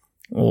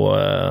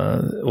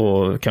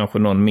kanske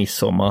någon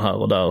midsommar här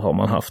och där har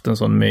man haft en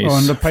sån mys. Och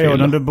under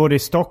perioden du bodde i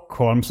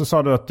Stockholm så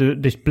sa du att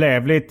det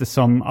blev lite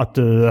som att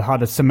du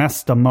hade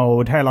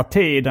semestermode hela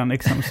tiden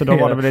liksom. Så då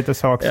var det väl lite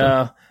så också.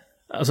 Ja.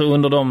 Alltså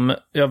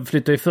jag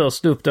flyttade ju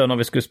först upp då när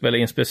vi skulle spela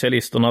in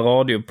Specialisterna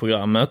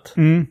radioprogrammet.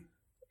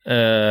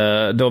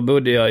 Då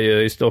bodde jag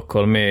ju i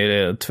Stockholm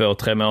i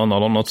 2-3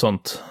 månader, något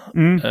sånt.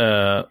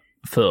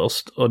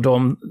 Först. Och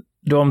de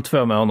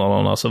 2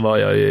 månaderna så var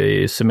jag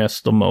ju i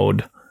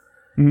semestermode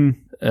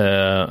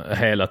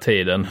hela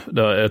tiden.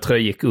 Jag tror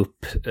jag gick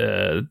upp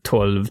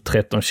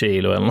 12-13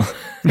 kilo eller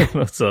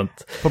något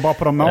sånt. Bara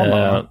på de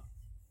månaderna?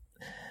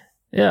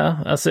 Ja,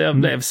 alltså jag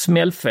blev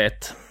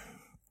smällfett.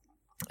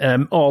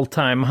 All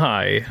time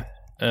high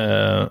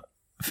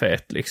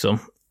fet liksom.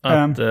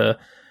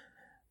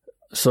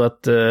 Så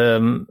att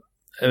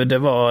det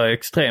var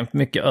extremt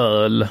mycket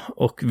öl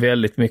och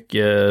väldigt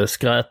mycket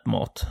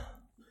skräpmat.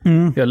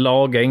 Jag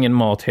lagade ingen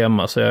mat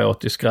hemma, så jag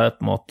åt ju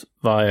skräpmat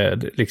varje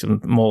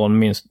liksom,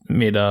 morgon,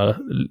 middag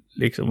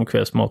liksom, och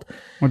kvällsmat.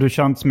 Och du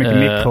kände så mycket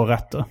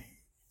mikrorätter?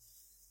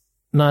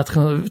 Nej, jag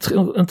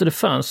tror inte det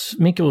fanns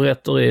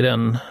mikrorätter i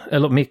den,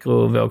 eller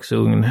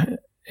mikrovågsugn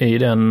i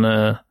den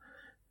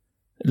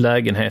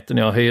lägenheten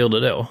jag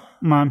hyrde då.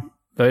 Nej.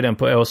 Var ju den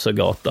på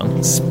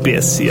Åsögatan.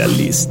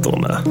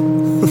 Specialisterna.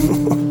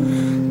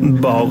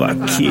 Bara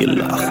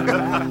killar.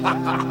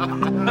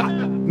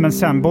 Men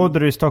sen bodde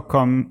du i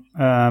Stockholm,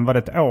 var det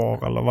 1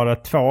 år eller var det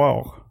 2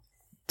 år?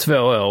 2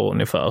 år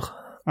ungefär.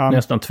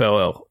 Nästan 2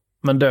 år.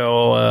 Men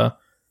då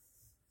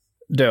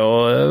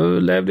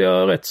levde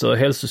jag rätt så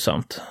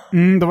hälsosamt.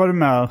 Då var du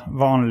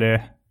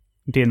mer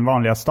din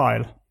vanliga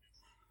style.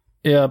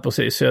 Ja,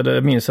 precis.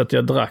 Jag minns att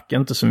jag drack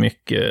inte så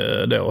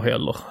mycket då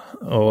heller.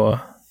 Och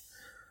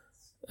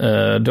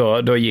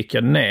då gick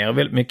jag ner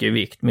väldigt mycket i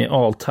vikt. Med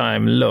all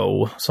time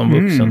low som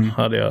vuxen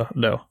hade jag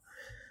då.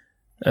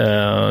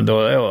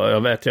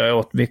 Jag vet jag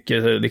åt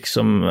mycket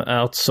liksom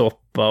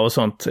ärtsoppa och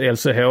sånt.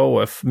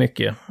 LCHF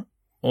mycket.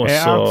 Och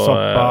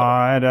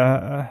ärtsoppa, är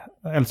det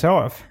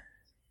LCHF?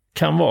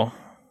 Kan vara.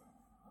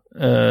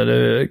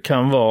 Det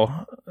kan vara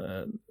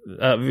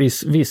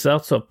viss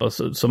ärtsoppa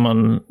som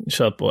man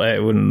köper är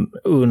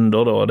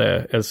under då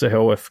det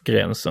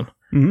LCHF-gränsen.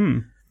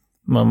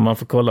 Man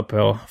får kolla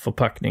på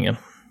förpackningen.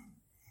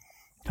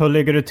 Hur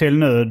ligger du till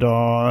nu då,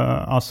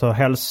 alltså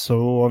hälso-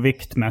 och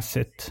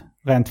viktmässigt,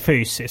 rent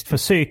fysiskt? För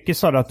psykiskt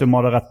sa du att du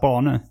mådde rätt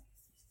bra nu.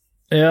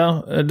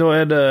 Ja, då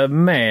är det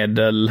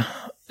medel.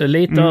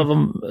 Lite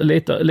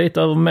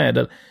över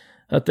medel.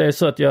 Att det är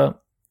så att jag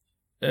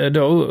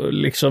då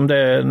liksom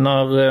det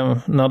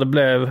när det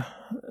blev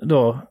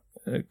då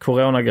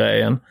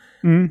coronagrejen,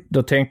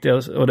 då tänkte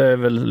jag, och det är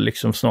väl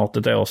liksom snart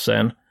 1 år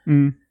sedan,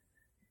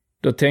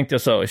 Då tänkte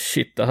jag så,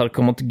 shit, det här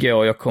kommer inte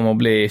gå. Jag kommer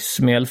bli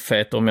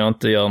smällfet om jag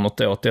inte gör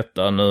något åt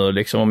detta nu.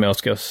 Liksom om jag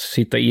ska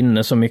sitta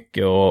inne så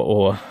mycket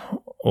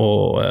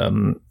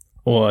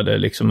och det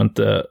liksom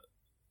inte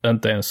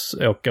ens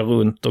åka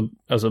runt. Och,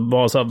 alltså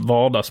bara så här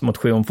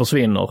vardagsmotion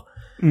försvinner.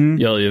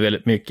 Gör ju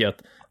väldigt mycket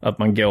att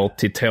man går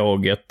till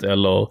tåget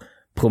eller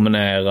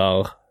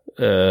promenerar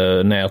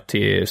ner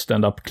till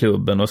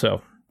stand-up-klubben och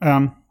så.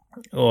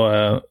 Och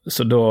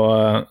så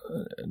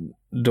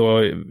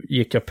då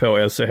gick jag på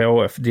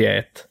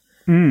LCHF-diet.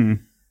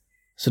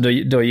 Så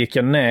då gick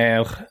jag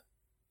ner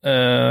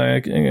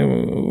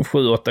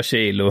 7-8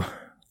 kilo.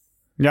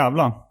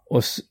 Jävlar.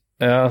 Och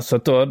så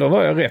att då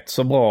var jag rätt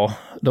så bra.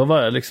 Då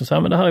var jag liksom så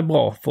här, men det här är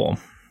bra form.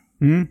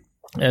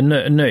 Jag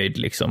är nöjd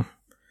liksom.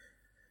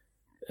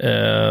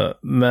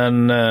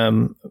 Men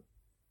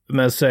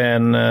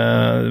sen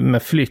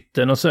med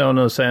flytten och så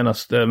nu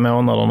senaste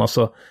månaderna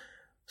så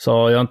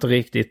har jag inte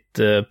riktigt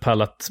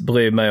pallat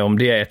bry mig om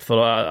diet,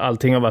 för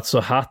allting har varit så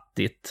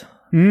hattigt.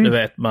 Du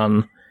vet,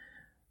 man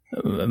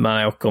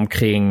åker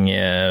omkring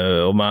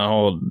och man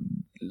har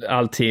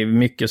alltid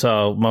mycket så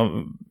här,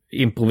 man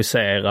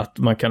improviserat,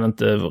 man kan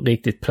inte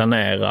riktigt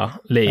planera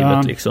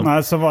livet liksom.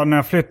 Alltså när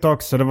jag flyttade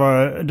också,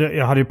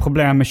 jag hade ju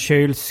problem med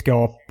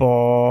kylskåp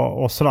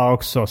och sådär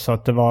också, så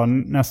att det var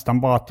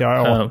nästan bara att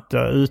jag åt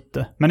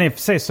ute. Men i och för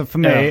sig så för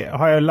mig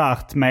har jag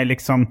lärt mig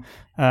liksom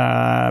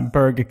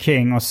Burger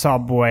King och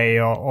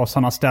Subway och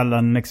sådana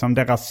ställen, liksom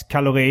deras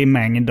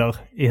kalorimängder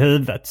i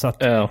huvudet, så att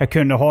jag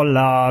kunde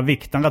hålla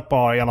vikten rätt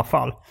bra i alla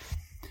fall.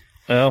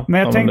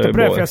 Men jag tänkte på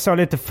det, för jag såg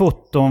lite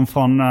foton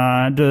från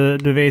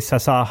du visade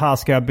så här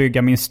ska jag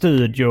bygga min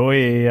studio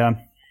i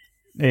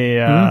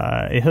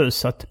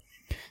huset.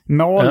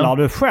 Målar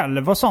du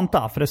själv och sånt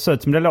där? För det ser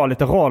ut som det låg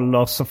lite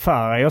rollers och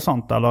färg och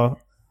sånt, eller?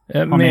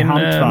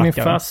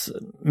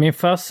 Min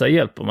farsa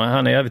hjälper mig,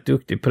 han är jävligt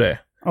duktig på det.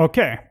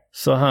 Okej.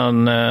 Så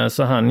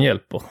han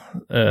hjälper.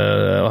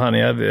 Och han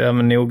är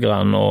även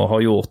noggrann och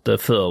har gjort det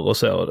förr och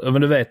så.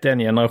 Men du vet, den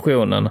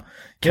generationen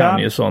kan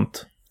ju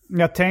sånt.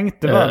 Jag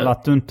tänkte väl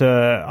att du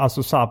inte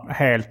alltså så här,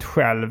 helt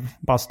själv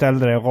bara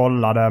ställde dig och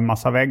rollade en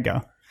massa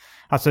väggar.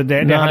 Alltså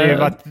det hade ju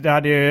varit,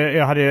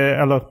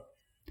 eller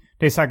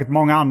det är säkert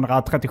många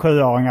andra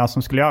 37-åringar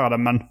som skulle göra det,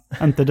 men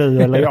inte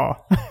du eller jag.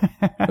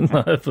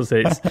 Nej,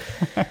 precis.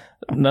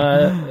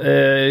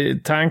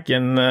 Nej,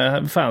 tanken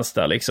fanns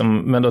där liksom,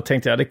 men då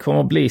tänkte jag det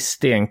kommer bli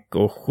stänk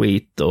och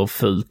skit och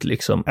fult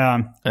liksom.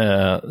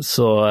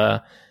 Så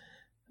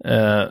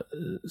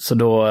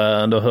då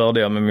hörde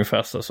jag med min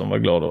farsa som var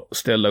glad att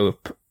ställa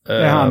upp.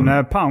 Är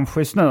han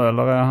pensionist nu,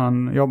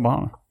 eller jobbar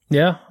han?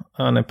 Ja,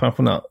 han är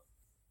pensionär.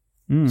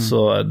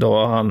 Så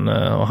då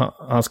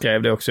han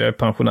skrev det också, jag är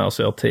pensionär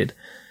så jag har tid.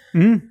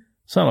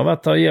 Så han har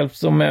varit där och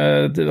hjälpt dem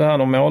med, han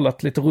har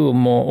målat lite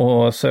rum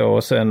och så,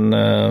 och sen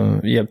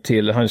hjälpt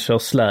till, han kör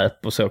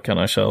släp och så kan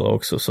han köra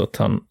också, så att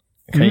han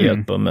kan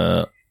hjälpa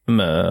med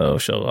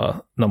att köra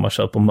när man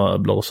köper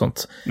möbler och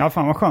sånt. Ja,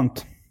 fan vad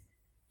skönt.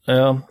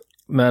 Ja.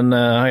 Men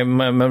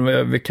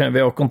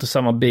vi åker inte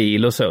samma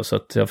bil och så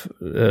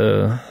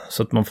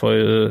att man får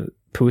ju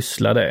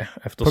pussla det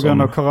eftersom... På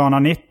grund av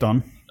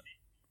corona-19?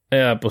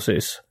 Ja,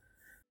 precis.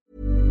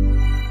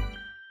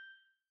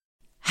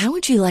 How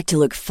would you like to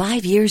look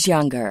 5 years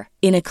younger?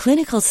 In a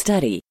clinical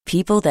study,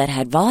 people that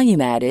had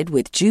volume added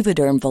with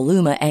Juvederm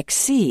Voluma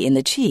XC in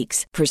the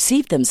cheeks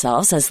perceived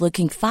themselves as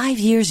looking 5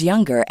 years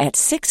younger at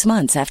 6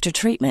 months after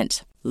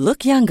treatment.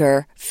 Look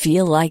younger,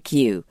 feel like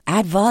you.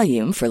 Add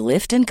volume for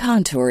lift and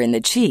contour in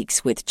the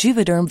cheeks with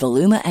Juvederm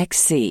Voluma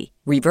XC.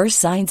 Reverse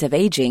signs of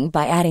aging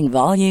by adding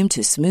volume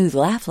to smooth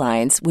laugh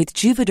lines with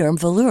Juvederm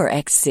Volure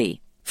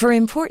XC. For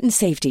important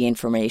safety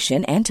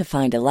information and to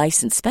find a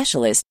licensed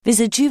specialist,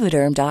 visit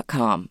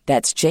Juvederm.com.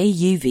 That's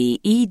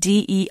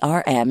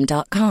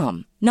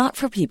JUVEDERM.com. Not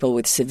for people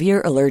with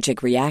severe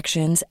allergic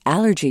reactions,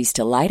 allergies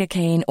to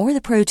lidocaine, or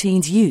the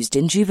proteins used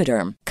in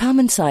Juvederm.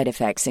 Common side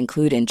effects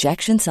include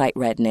injection site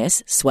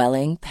redness,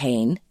 swelling,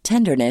 pain,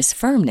 tenderness,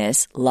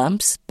 firmness,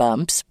 lumps,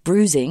 bumps,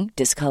 bruising,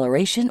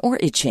 discoloration, or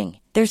itching.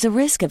 There's a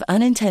risk of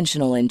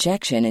unintentional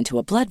injection into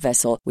a blood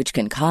vessel, which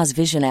can cause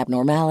vision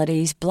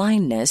abnormalities,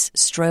 blindness,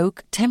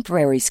 stroke,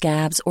 temporary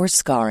scabs, or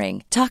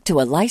scarring. Talk to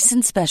a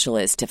licensed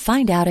specialist to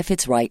find out if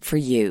it's right for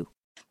you.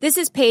 This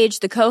is Paige,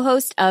 the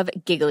co-host of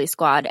Giggly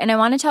Squad, and I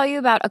want to tell you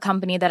about a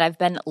company that I've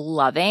been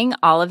loving,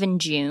 Olive &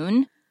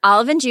 June.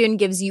 Olive & June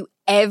gives you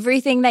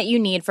everything that you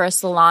need for a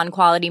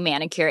salon-quality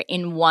manicure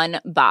in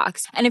one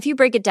box. And if you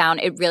break it down,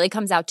 it really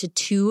comes out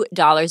to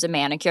 $2 a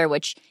manicure,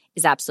 which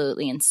is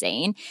absolutely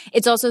insane.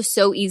 It's also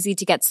so easy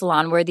to get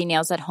salon-worthy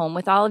nails at home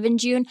with Olive &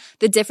 June.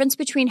 The difference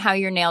between how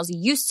your nails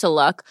used to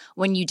look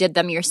when you did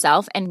them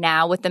yourself and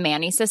now with the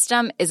Mani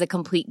system is a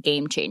complete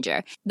game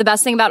changer. The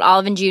best thing about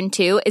Olive & June,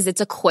 too, is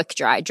it's a quick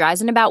dry. Dries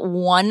in about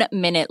 1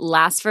 minute,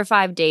 lasts for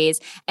 5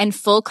 days, and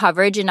full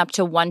coverage in up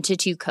to 1 to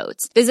 2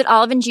 coats. Visit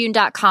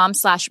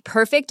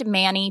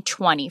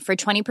oliveandjune.com/perfectmani20 for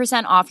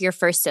 20% off your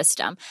first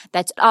system.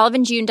 That's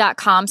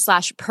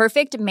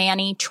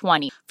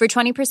oliveandjune.com/perfectmani20 for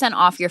 20%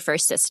 off your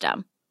first system.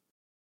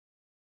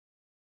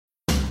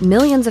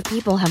 Millions of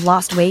people have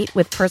lost weight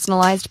with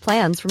personalized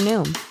plans from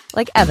Noom.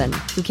 Like Evan,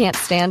 who can't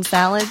stand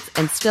salads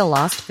and still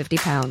lost 50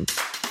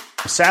 pounds.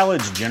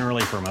 Salads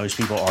generally for most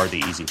people are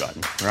the easy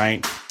button,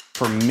 right?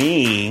 For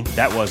me,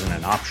 that wasn't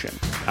an option.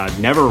 I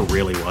never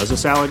really was a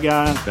salad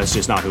guy. That's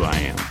just not who I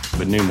am.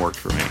 But Noom worked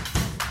for me.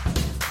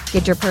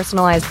 Get your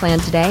personalized plan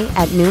today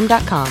at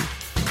Noom.com.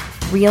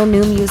 Real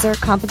Noom user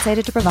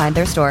compensated to provide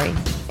their story.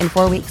 In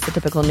 4 weeks, the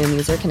typical Noom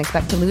user can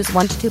expect to lose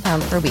 1 to 2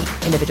 pounds per week.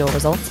 Individual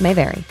results may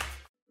vary.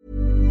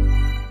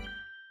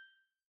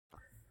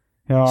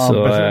 Jag har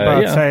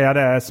börjat säga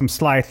det som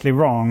slightly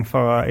wrong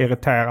för att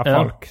irritera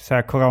folk.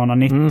 Säga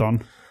corona-19.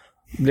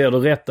 Blir du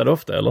rättad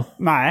ofta eller?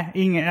 Nej,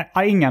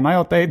 ingen har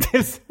gjort det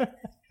hittills.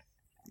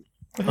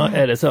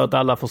 Är det så att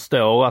alla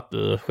förstår att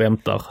du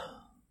skämtar?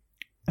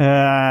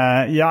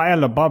 Ja,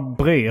 eller bara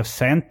bryr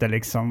sig inte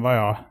liksom vad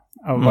jag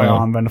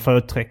använder för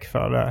uttryck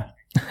för det.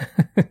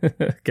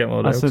 Kan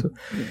vara det alltså, också.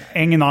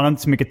 Ingen har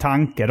inte så mycket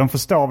tanke. De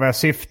förstår vad jag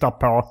syftar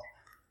på.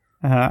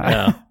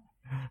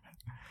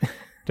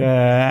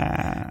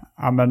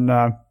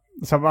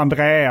 Så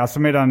Andrea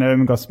som är den jag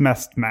umgås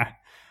mest med,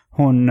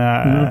 hon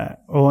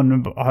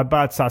har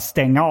börjat så här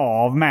stänga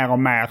av mer och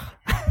mer.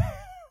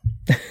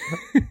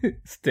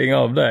 Stänga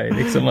av dig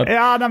liksom att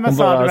men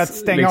så hade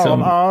stänga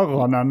liksom, av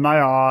öronen när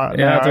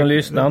jag att hon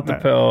lyssnar inte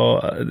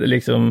på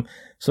liksom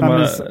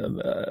som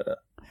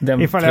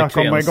den ifall jag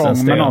kommer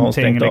igång med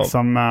någonting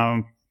liksom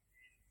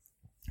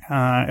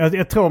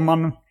jag tror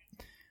man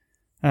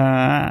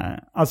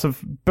alltså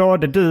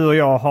både du och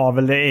jag har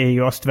väl det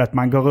i oss, vet,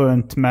 man går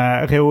runt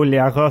med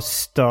roliga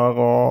röster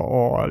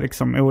och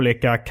liksom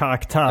olika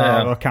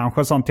karaktärer och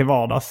kanske sånt till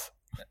vardags.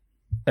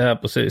 Ja,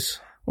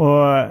 precis.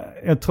 Och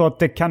jag tror att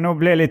det kan nog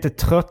bli lite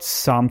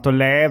tröttsamt att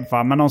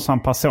leva med någon sån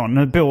person.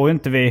 Nu bor ju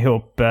inte vi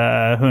ihop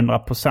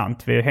 100%.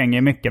 Vi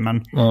hänger mycket,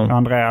 men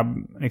Andrea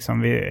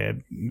liksom,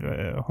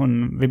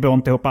 vi bor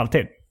inte ihop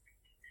alltid.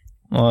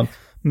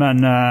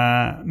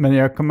 Men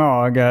jag kommer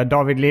ihåg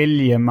David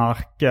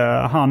Liljemark,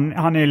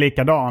 han är ju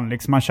likadan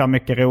liksom, han kör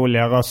mycket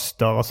roliga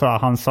röster och så här.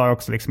 Han sa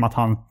också liksom att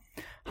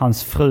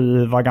hans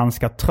fru var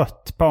ganska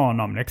trött på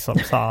honom liksom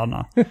så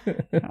här.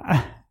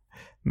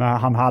 Men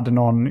han hade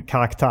någon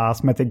karaktär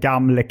som heter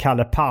Gamle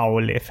Kalle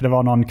Pauli, för det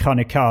var någon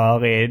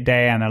krönikör i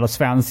DN eller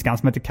Svenskan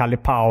som heter Kalle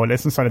Pauli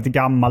som såg lite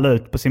gammal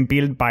ut på sin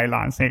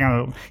bildbyline. Så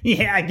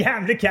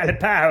Gamle Kalle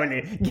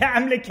Pauli,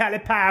 Gamle Kalle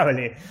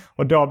Pauli.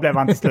 Och då blev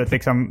han till slut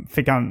liksom,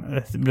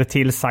 blev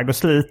tillsagd att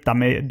sluta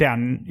med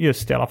den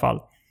just i alla fall.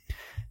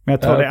 Men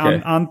jag tror det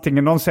är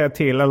antingen de säger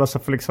till eller så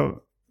får liksom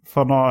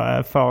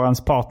för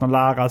ens partner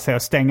lära sig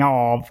att stänga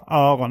av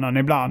öronen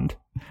ibland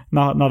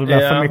när det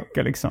blir för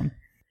mycket liksom.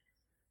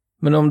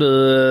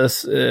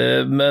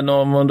 Men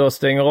om man då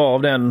stänger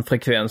av den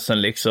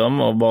frekvensen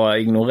liksom och bara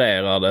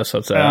ignorerar det så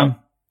att säga.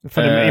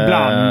 För det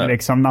ibland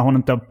liksom när hon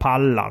inte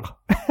pallar.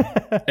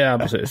 Ja,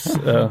 precis.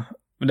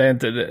 Det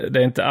är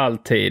inte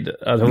alltid.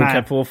 Alltså hon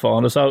kan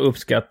fortfarande så här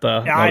uppskatta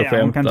när du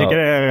skämtar. Hon kan tycka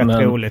det är rätt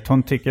roligt.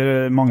 Hon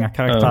tycker många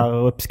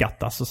karaktärer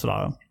uppskattas och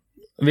sådär.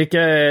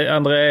 Vilka är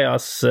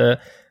Andreas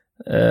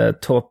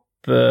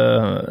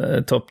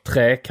topp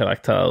 3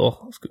 karaktärer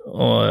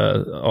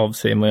av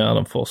Simon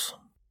Gärdenfors?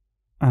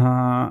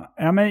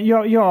 Men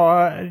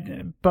jag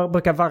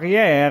brukar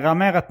variera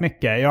med rätt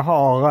mycket. Jag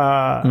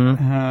har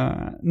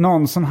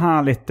någon sån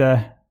här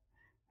lite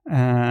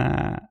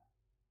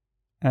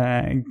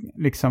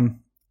liksom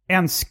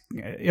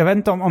jag vet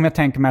inte om jag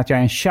tänker mig att jag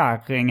är en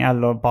kärring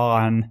eller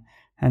bara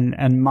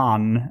en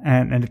man,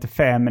 en lite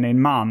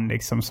feminin man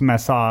liksom, som är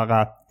så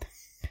här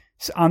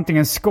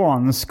antingen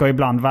skånsk och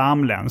ibland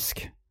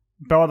värmländsk.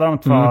 Båda de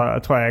två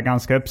tror jag är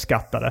ganska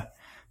uppskattade.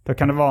 Då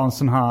kan det vara en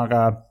sån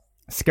här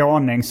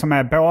skåning som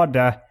är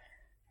både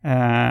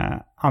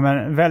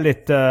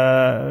väldigt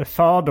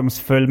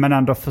fördomsfull men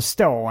ändå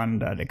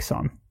förstående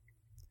liksom.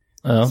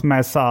 Som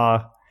är så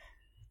här,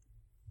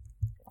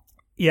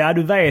 ja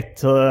du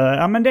vet,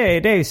 men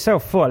det är så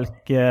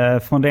folk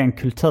från den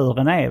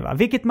kulturen är, va?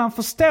 Vilket man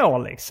förstår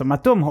liksom,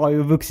 att de har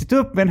ju vuxit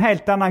upp med en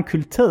helt annan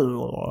kultur.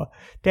 Och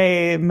det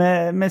är,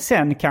 men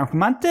sen kanske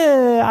man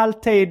inte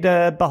alltid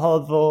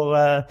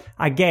behöver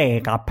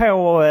agera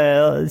på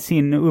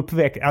sin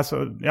uppväxt. Alltså,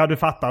 ja du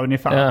fattar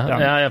ungefär.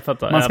 Ja, jag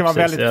fattar. Man ska vara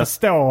väldigt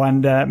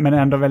förstående men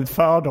ändå väldigt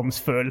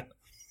fördomsfull.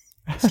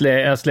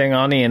 Jag slänger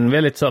han in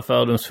väldigt så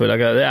fördomsfulla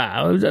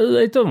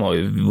grejer. De har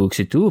ju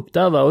vuxit upp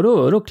där, va? Och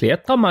då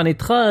klättrar man i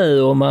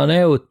trä och man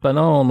åt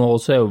bananer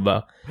och så,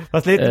 va?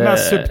 Fast lite mer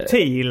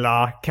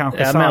subtila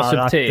kanske. Ja, mer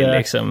subtil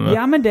liksom.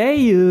 Ja, men det är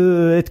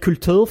ju ett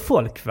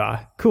kulturfolk, va?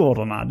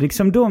 Kurderna.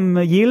 Liksom,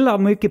 de gillar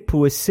mycket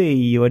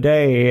poesi och det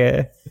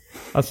är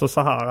alltså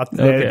så här att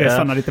det är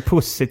sådana lite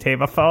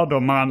positiva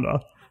fördomar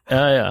ändå.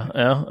 Ja,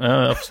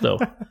 jag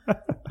förstår.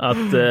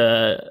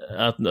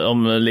 Att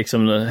om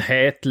liksom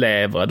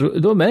hetlevrade,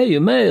 de är ju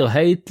mer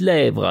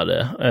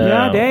hetlevrade.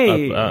 Ja, det är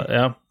ju.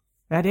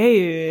 Ja, det är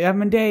ju, ja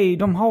men det är ju,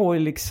 de har ju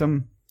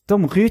liksom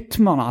de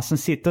rytmerna som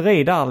sitter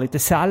i där, lite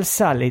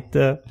salsa,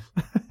 lite.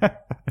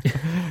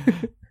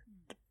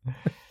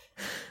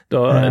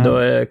 Då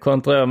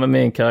kontrar jag med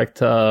min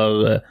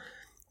karaktär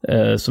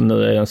som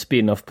nu är en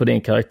spin-off på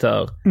din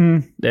karaktär.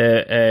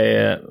 Det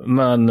är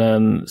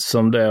mannen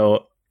som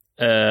då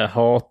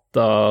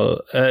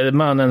hatar,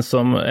 mannen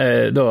som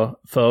är då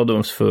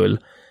fördomsfull,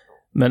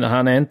 men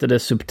han är inte det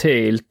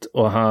subtilt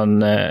och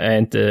han är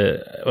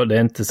inte, och det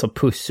är inte så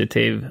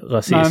positiv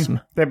rasism.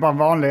 Nej, det är bara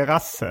vanlig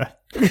rasse.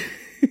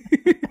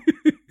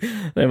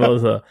 Det är bara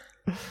så.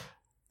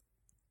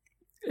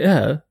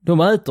 Ja,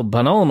 de äter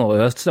bananer och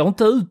jag står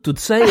inte ut och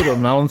säger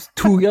dem när de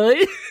tuggar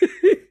i.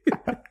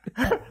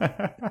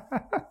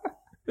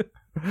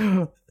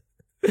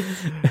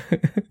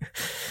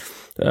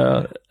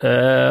 Ja,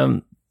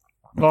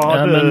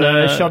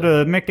 kör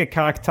du mycket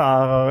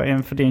karaktärer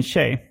inför din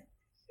tjej?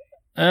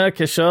 Jag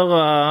kan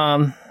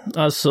köra,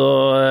 alltså,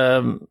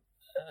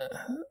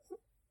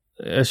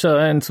 jag kör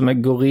en som är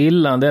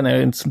gorillan. Den är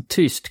en som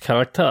tyst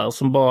karaktär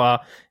som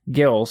bara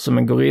går som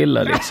en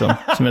gorilla liksom.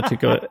 Som jag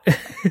tycker,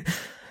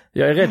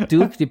 jag är rätt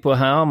duktig på att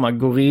härma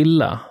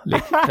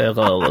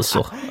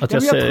gorilla-rörelser. Att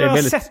jag tror jag har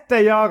sett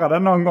dig göra det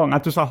någon gång.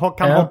 Att du så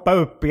kan hoppa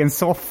upp i en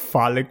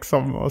soffa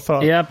liksom. Och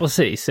så. Ja,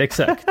 precis.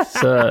 Exakt.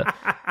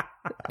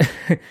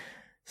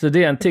 Så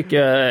den tycker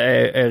jag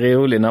är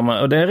rolig.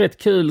 Och det är en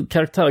rätt kul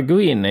karaktär att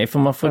gå in i. För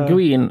man får gå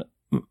in,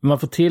 man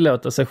får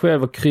tillåta sig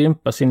själv att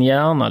krympa sin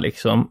hjärna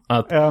liksom.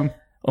 Att,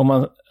 om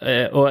man,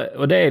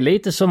 och det är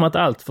lite som att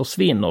allt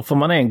försvinner. För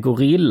man är en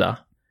gorilla.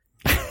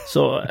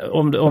 Så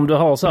om du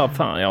har så här,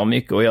 fan jag har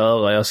mycket att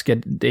göra, jag ska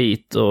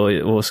dit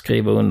och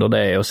skriva under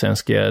det och sen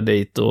ska jag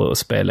dit och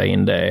spela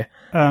in det.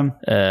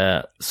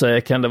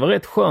 Så kan det vara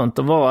rätt skönt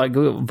att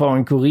vara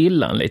en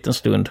gorilla en liten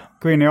stund.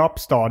 Gå in i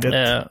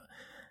apstadiet.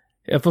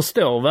 Jag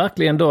förstår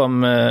verkligen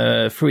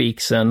de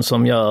freaksen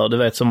som gör, du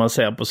vet som man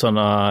ser på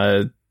sådana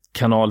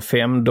kanal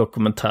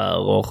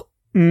 5-dokumentärer.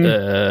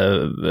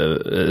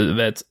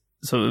 Vet,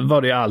 så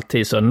var det ju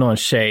alltid så någon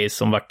tjej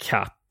som var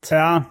katt.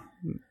 Ja.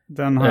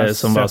 Den här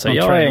som bara säger,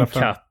 jag är en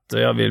katt och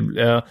jag vill,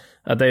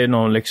 att det är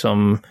någon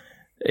liksom,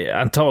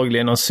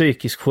 antagligen någon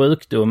psykisk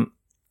sjukdom.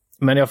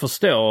 Men jag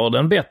förstår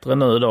den bättre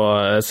nu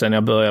då, sen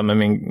jag började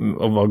med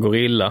att vara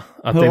gorilla.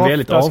 Att det är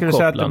väldigt avkopplande. Hur ofta skulle du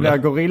säga att du blir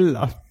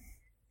gorilla?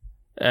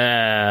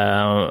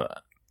 Ja,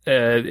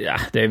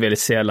 det är väldigt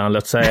sällan,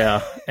 låt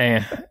säga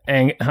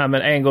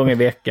en gång i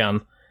veckan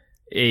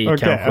i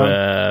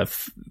kanske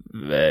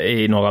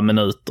i några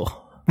minuter.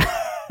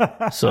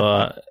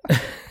 Så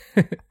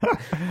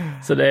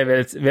så det är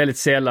väldigt, väldigt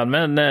sällan,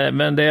 men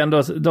det är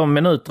ändå, de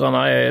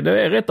minuterna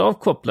det är rätt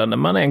avkopplande.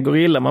 Man är en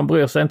gorilla, man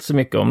bryr sig inte så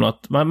mycket om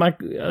något.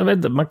 Jag vet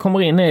inte, man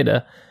kommer in i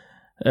det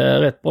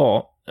rätt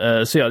bra.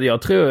 Så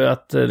jag tror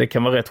att det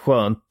kan vara rätt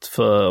skönt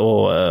för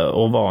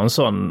att vara en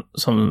sån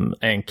som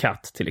en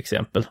katt till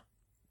exempel.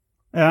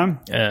 Ja.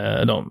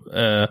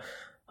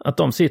 Att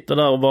de sitter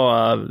där och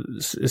bara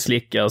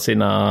slickar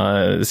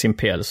sin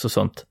päls och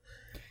sånt.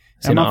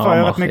 Man får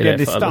ju rätt mycket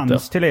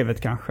distans till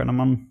livet kanske när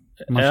man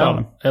kör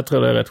den. Jag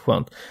tror det är rätt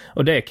skönt.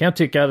 Och det kan jag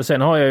tycka,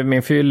 sen har jag ju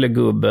min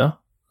fyllegubbe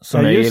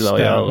som jag gillar att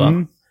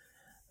göra.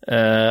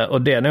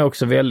 Och den är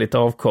också väldigt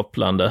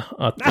avkopplande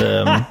att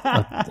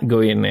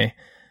gå in i.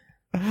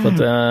 För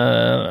att,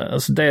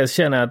 alltså det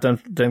känner jag att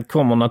den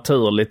kommer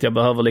naturligt. Jag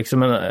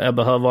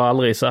behöver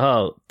aldrig så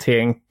här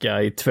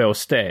tänka i 2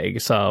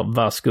 steg. Så här,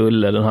 vad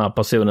skulle den här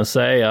personen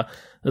säga?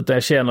 Utan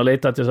jag känner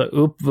lite att jag är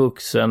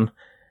uppvuxen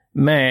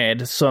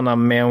med sådana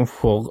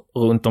människor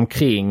runt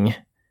omkring.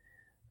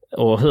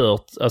 Och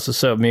hört alltså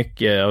så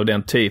mycket av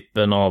den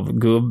typen av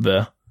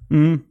gubbe.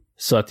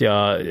 Så att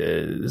jag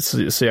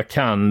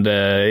kan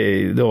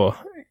det då.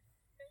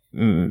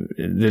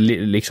 Det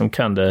liksom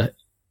kan det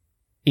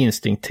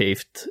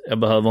instinktivt. Jag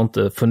behöver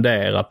inte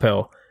fundera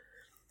på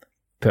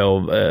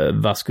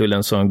vad skulle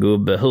en sån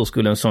gubbe, hur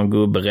skulle en sån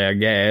gubbe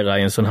reagera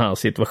i en sån här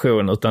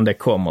situation, utan det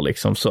kommer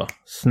liksom så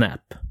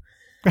snap.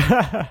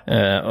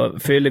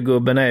 Och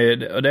fyllegubben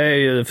är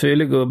ju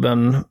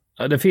fyllegubben.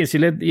 Det finns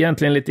ju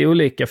egentligen lite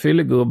olika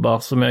fyllegubbar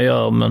som jag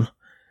gör, men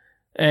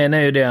en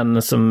är ju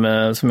den som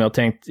jag har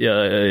tänkt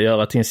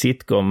göra till en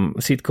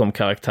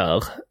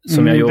sitcom-karaktär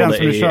som jag gjorde i den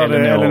som du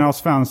körde i Elinor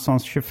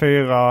Svenssons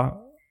 24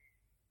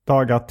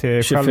 dagar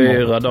till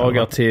 24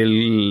 dagar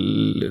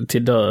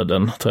till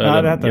döden, tror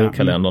jag den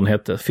julkalendern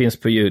hette.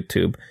 Finns på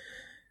YouTube.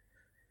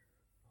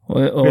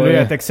 Vill du ge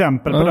ett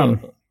exempel på den?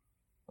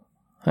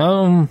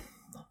 Ja,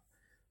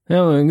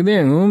 då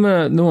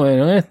är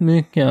det rätt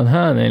mycket att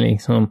han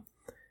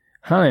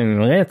är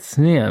en rätt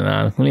snäll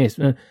alkoholist.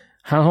 Men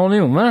han har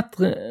nog varit,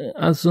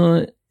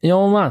 alltså jag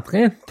har varit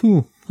rätt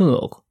tuff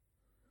förr.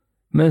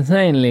 Men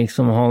sen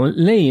liksom har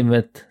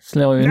livet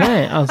slår ju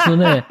ner, alltså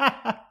det.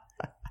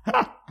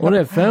 Och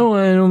det får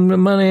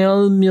en, man är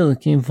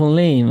ödmjuk inför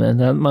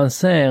livet, att man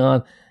ser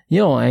att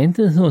jag är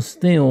inte så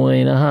stor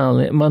i det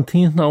här. Man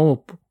tittar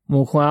upp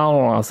mot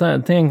stjärnorna,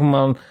 så tänker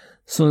man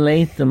så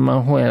lite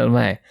man själv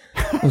är.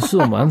 Och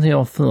så var inte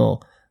jag förr.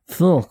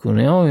 Förr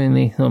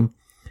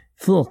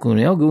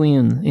kunde jag gå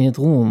in i ett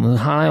rum och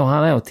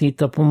hallå,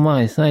 titta på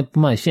mig, säg på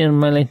mig, känner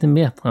mig lite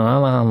bättre än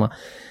alla andra.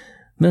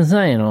 Men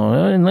sen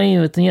har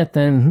livet gett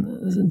en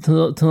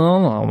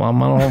törnar,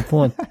 man har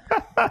fått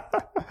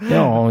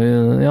Jag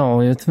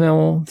har ju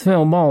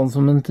två barn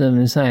som inte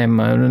vill se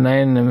mig. Den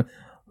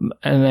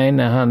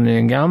ene han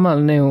är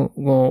gammal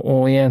nog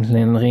och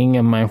egentligen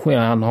ringer mig själv.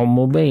 Han har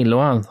mobil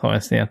och allt har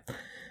jag sett.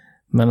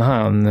 Men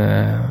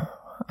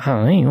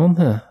han ringer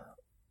inte.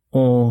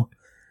 Och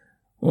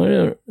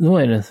då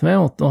är det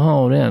svårt att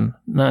ha den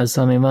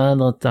näsan i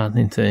vädret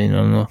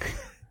attityden och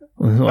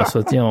så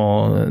att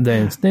det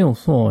är en stor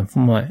sorg för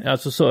mig.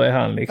 Alltså så är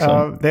han liksom.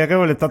 Ja, det är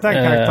roligt att den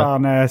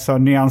karaktären är så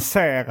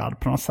nyanserad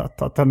på något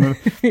sätt. Att du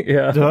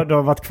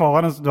har varit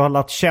kvar, du har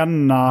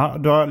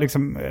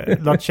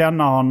lärt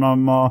känna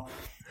honom och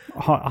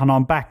han har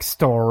en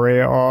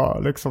backstory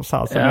och liksom så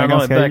här. Så han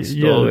har en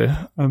backstory.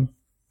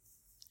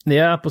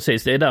 Ja,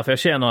 precis. Det är därför jag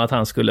känner att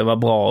han skulle vara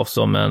bra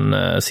som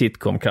en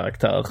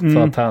sitcom-karaktär.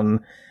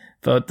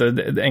 För att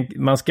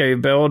man ska ju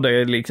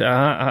både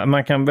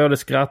man kan både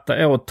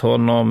skratta åt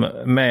honom,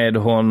 med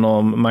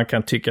honom, man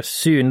kan tycka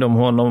synd om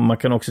honom, man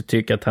kan också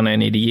tycka att han är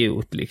en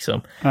idiot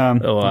liksom.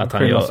 Och att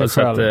han gör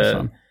så att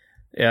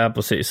ja,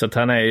 precis, så att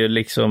han är ju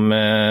liksom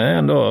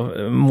ändå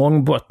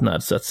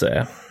mångbottnad så att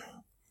säga.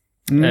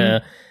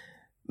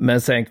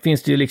 Men sen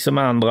finns det ju liksom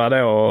andra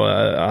då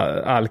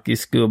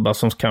alkisgubbar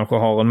som kanske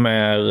har en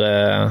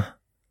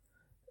mer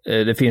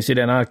det finns ju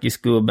den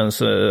alkisgubben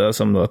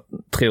som då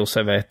tror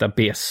sig veta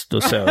bäst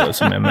och så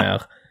som är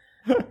mer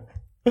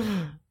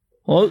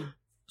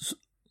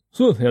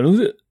så är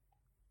det.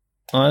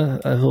 Nej,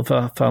 hur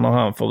fan har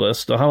han för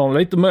röst? Han har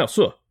lite mer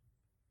så.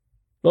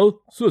 Ja,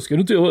 så ska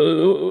du inte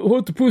hålla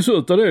inte på så,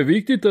 utan det är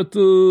viktigt att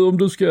om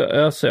du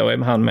ska så är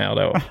han mer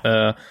då.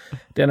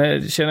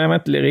 Den känner jag mig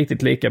inte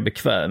riktigt lika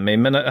bekväm i,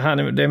 men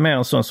det är mer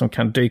en sån som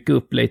kan dyka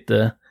upp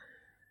lite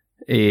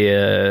i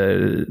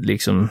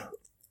liksom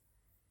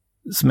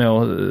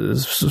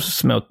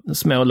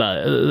små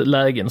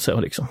lägen så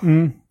liksom.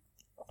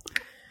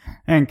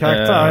 En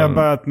karaktär jag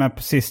börjat med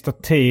på sista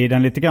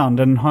tiden lite grann,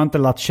 den har inte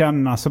lärt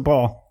känna så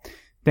bra.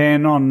 Det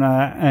är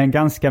en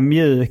ganska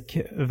mjuk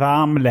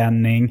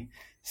värmlänning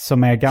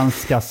som är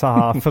ganska så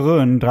här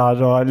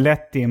förundrad och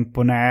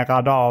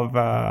lättimponerad av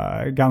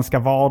ganska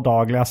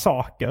vardagliga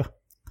saker.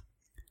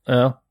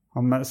 Ja.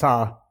 Så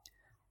här,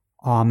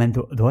 ja men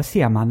då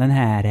ser man den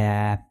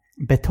här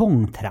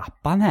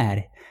betongtrappan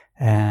här.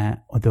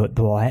 Och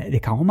då det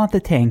kanske man inte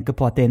tänker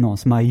på att det är någon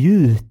som har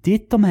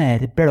gjutit de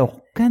här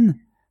blocken.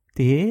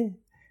 Det är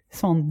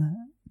sån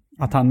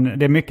att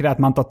det är mycket det att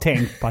man inte har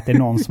tänkt på att det är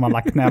någon som har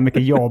lagt ner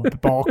mycket jobb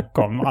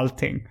bakom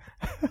allting.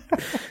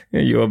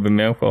 En jobbig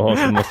människa har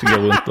som måste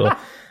gå runt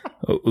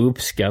och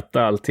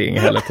uppskatta allting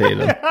hela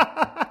tiden.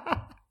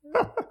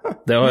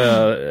 Det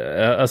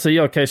har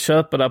jag kan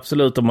köpa det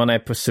absolut om man är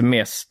på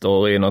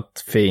semester i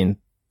något fint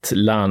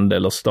land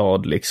eller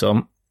stad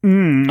liksom.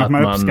 Att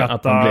man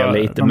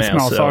blir lite mer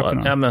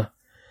så.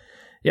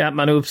 Ja,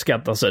 man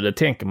uppskattar så det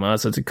tänker man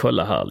alltså att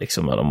kolla här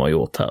liksom vad de har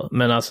gjort här.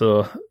 Men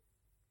alltså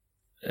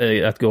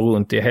att gå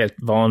runt i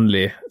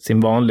sin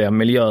vanliga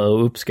miljö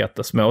och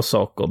uppskatta små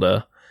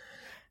saker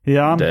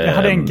jag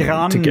hade en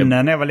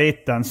granne när jag var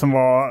liten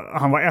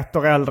han var 1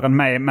 år äldre än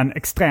mig, men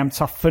extremt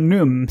så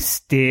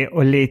förnumstig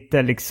och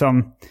lite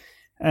liksom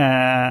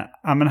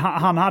men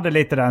han hade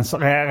lite den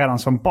redan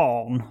som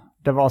barn.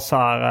 Det var så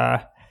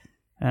här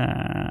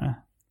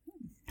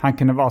han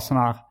kunde vara sån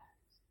här,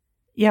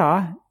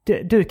 ja,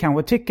 du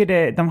kanske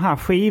tycker de här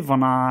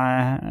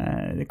skivorna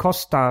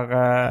kostar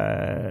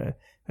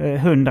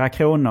 100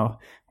 kronor.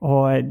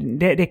 Och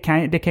det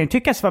kan ju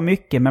tyckas vara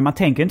mycket, men man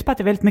tänker inte på att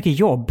det är väldigt mycket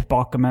jobb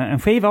bakom en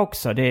skiva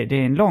också. Det är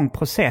en lång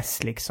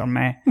process liksom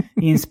med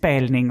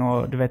inspelning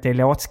och du vet, det är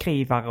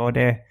låtskrivare och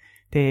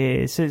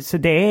så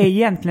det är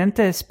egentligen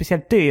inte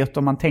speciellt dyrt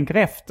om man tänker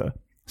efter.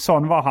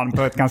 Sån var han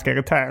på ett ganska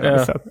irriterande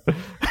sätt.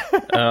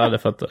 Ja, det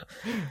fattar jag.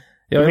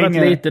 Jag har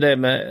varit lite det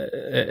med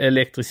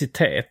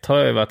elektricitet har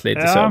jag varit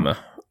lite så med.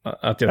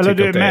 Att jag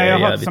tycker att det är jävligt billigt. Jag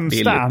har hört som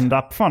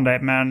stand-up från det,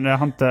 men jag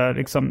har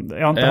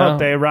inte hört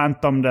dig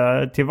rant om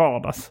det till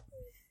vardags.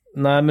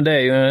 Nej, men det är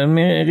ju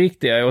min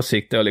riktiga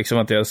åsikt då, liksom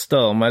att jag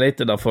stör mig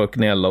lite där folk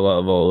gnäller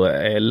över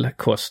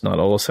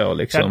elkostnader och så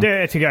liksom. Ja,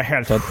 det tycker jag är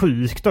helt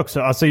sjukt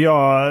också. Alltså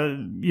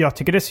jag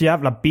tycker det är så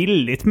jävla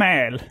billigt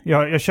med el.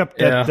 Jag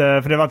köpte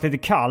för det var lite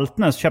kallt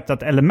nu, så köpte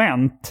ett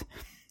element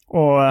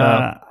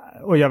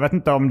och jag vet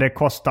inte om det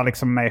kostar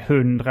liksom mig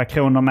 100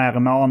 kronor mer i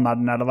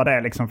månaden eller vad det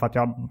är liksom, för att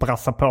jag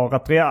brassar på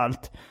rätt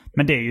rejält.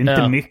 Men det är ju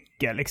inte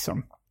mycket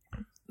liksom.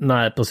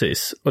 Nej,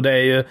 precis. Och det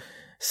är ju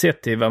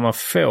sett till vad man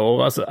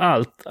får. Alltså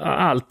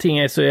allting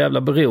är så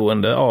jävla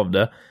beroende av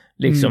det.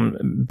 Liksom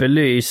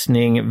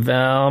belysning,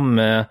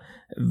 värme,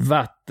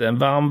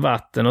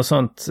 varmvatten och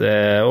sånt.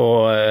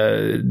 Och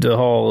du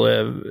har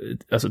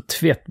alltså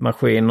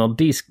tvättmaskiner,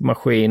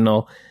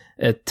 diskmaskiner,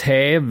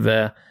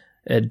 tv,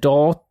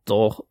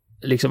 dator.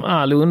 Liksom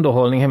all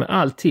underhållning med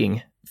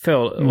allting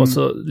får, och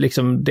så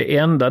liksom det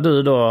enda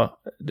du då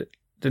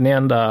den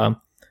enda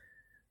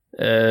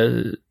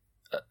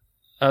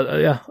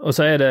och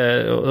så är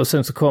det, och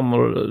sen så kommer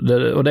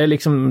det, och det är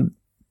liksom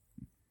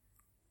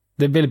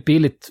det är väldigt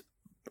billigt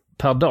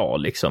per dag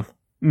liksom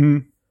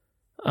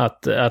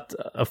att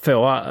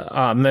få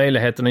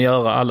möjligheten att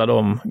göra alla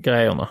de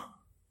grejerna.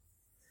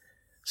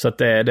 Så att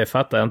det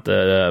fattar jag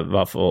inte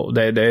varför.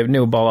 Det är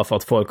nog bara för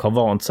att folk har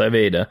vant sig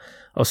vid det.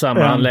 Av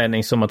samma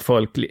anledning som att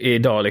folk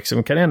idag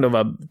liksom kan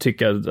ändå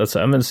tycka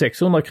att men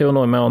 600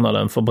 kronor i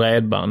månaden för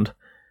bredband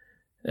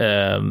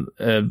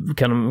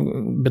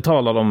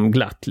betalar de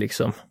glatt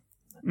liksom.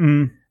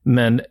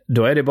 Men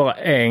då är det bara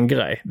en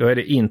grej. Då är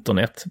det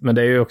internet. Men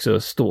det är ju också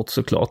stort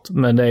såklart.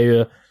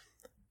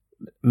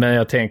 Men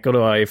jag tänker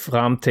då i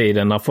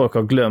framtiden när folk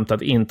har glömt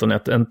att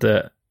internet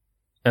inte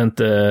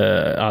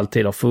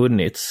alltid har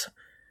funnits,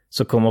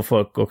 så kommer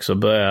folk också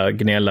börja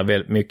gnälla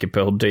väldigt mycket på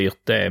hur dyrt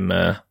det är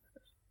med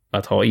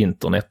att ha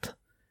internet.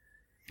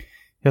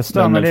 Jag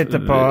stör mig lite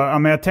på,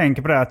 men jag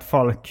tänker på det att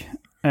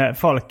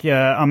folk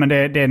men det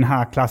är den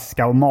här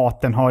klassiska, och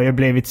maten har ju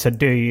blivit så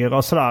dyr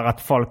och sådär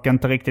att folk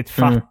inte riktigt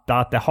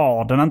fattar att det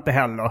har den inte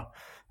heller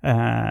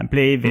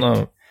blivit.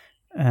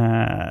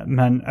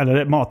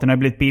 Eller maten har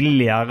blivit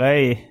billigare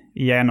i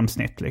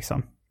genomsnitt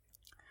liksom.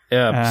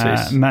 Ja,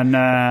 precis.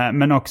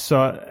 Men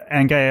också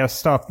en grej jag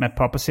stört mig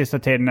på sista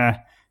tiden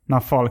när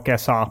folk är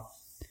så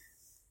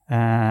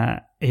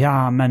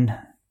men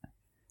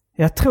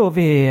jag tror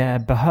vi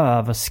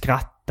behöver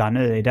skratta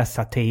nu i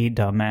dessa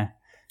tider med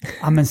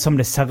men som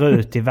det ser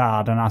ut i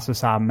världen, alltså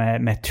så här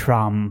med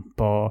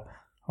Trump och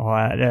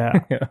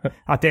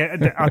att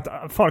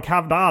folk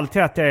hävdar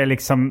alltid att det är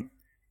liksom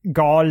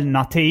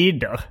galna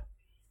tider.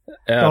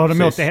 Ja, det har de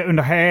gjort det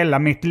under hela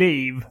mitt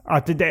liv.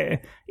 Att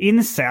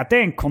inse att det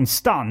är en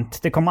konstant.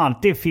 Det kommer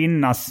alltid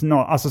finnas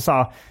alltså så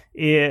här,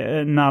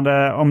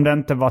 om det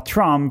inte var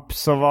Trump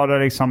så var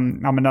det liksom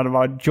när det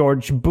var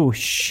George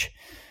Bush.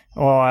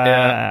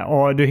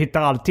 Och du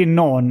hittar alltid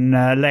någon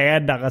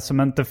ledare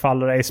som inte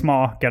faller dig i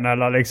smaken,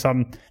 eller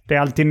liksom det är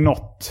alltid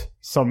något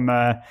som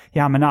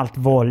men allt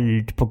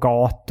våld på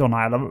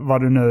gatorna eller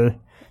vad du nu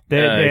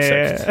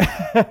exakt.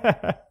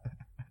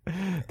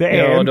 Det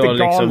är inte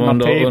liksom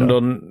galna tider.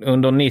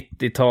 Under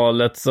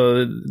 90-talet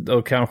så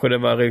då kanske det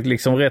var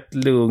liksom rätt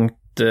lugnt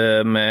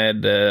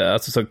med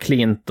alltså så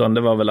Clinton,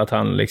 det var väl att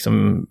han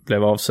liksom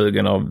blev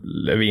avsugen av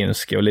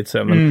Lewinsky och lite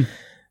så,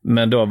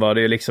 men då var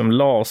det ju liksom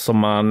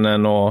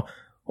Lasermannen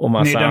och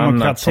massa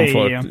annat som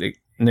folk,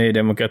 Ny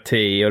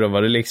Demokrati, och då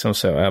var det liksom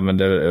så men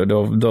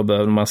då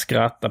behövde man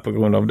skratta på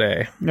grund av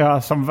det.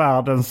 Ja, som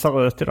världen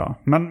ser ut idag.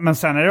 Men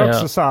sen är det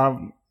också så här,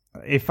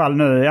 ifall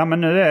nu,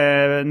 nu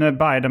är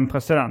Biden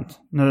president.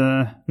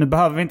 Nu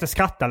behöver vi inte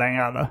skratta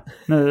längre, eller?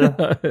 Nu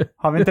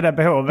har vi inte det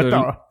behovet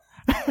då.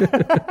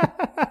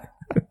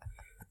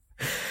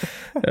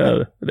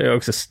 Ja, det är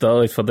också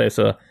störigt för det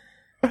så.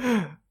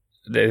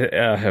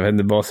 Jag vet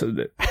inte, bara så.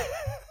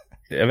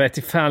 Jag vet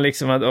inte fan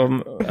liksom att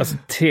alltså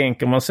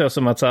tänker man så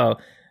som att så här,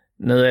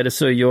 nu är det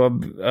så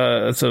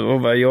alltså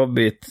vad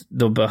jobbigt,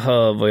 då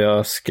behöver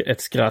jag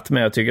ett skratt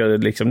med. Jag tycker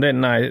att liksom det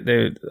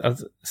är att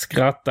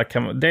skratta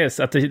kan man, dels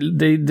att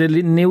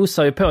det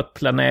nosar ju på att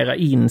planera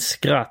in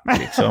skratt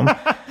liksom.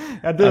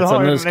 Ja, du alltså,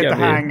 har ju lite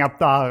hang-up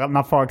där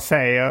när folk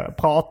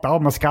pratar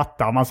om att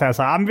skratta, och man säger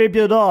så här, vi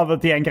bjuder över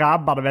till en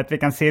grabbar, du vet, vi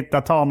kan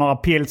sitta, ta några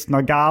pilsner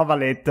och garva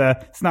lite,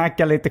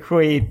 snacka lite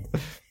skit.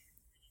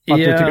 Att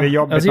du tycker det är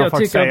jobbigt alltså, när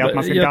folk säger att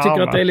man ska garva. Jag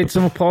tycker att det är lite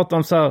som att prata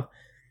om så här.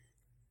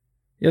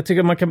 Jag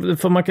tycker man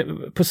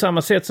kan på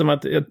samma sätt som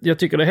att jag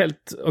tycker det är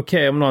helt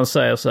okej om någon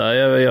säger så här,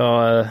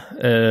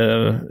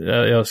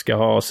 jag ska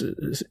ha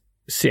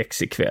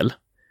sex ikväll.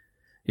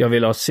 Jag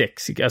vill ha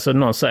sex, alltså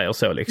någon säger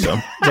så liksom.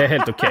 Det är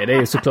helt okej. Det är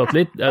ju såklart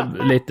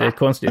lite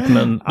konstigt,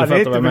 men du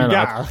fattar vad jag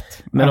menar.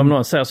 Men om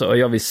någon säger så,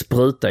 jag vill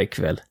spruta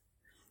ikväll.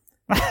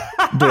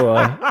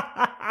 Då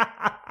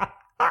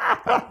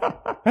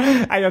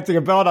jag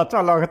tycker båda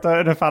två laget är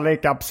ungefär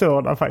lika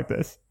absurda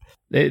faktiskt.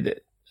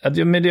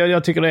 Men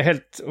jag tycker det är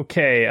helt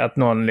okej att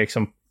någon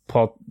liksom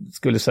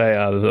skulle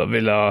säga att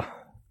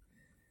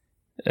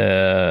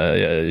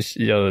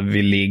jag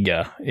vill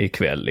ligga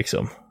ikväll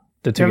liksom.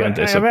 Det tycker jag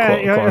inte är så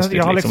konstigt.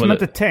 Jag har liksom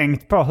inte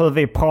tänkt på hur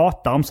vi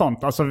pratar om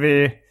sånt. Alltså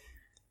vi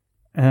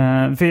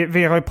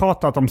har ju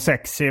pratat om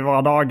sex i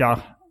våra dagar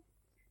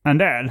en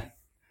del.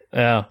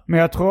 Ja. Men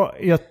jag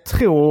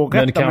tror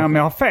rätta mig om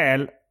jag har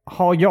fel.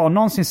 Har jag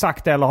någonsin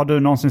sagt det, eller har du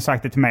någonsin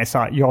sagt det till mig så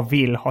här, jag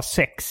vill ha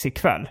sex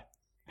ikväll?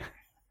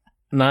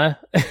 Nej.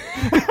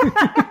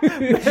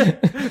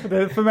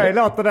 För mig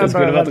låter det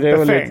skulle vara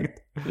perfekt.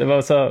 Det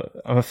var så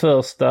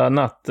första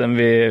natten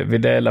vi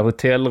delade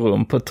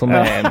hotellrum på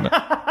turnén.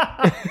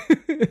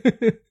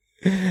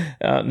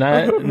 Ja,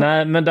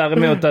 nej, men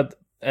däremot att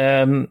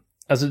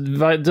alltså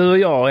du och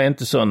jag är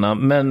inte sådana,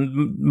 men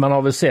man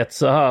har väl sett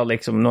så här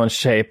liksom någon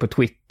tjej på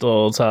Twitter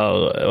och så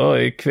här,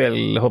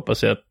 ikväll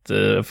hoppas jag att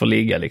få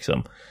ligga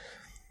liksom.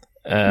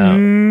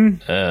 Den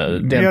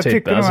jag typen.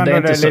 tycker alltså, det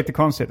är lite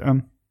konstigt.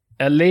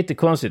 Lite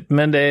konstigt,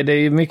 men det är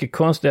ju mycket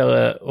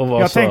konstigare att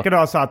vara jag tänker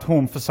då så att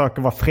hon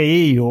försöker vara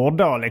frigjord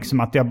då, liksom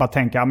att jag bara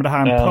tänker, men det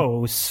här är en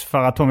pose för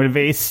att hon vill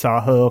visa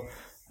hur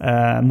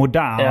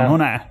modern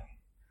hon är.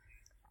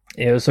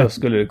 Ja, så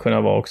skulle det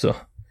kunna vara också.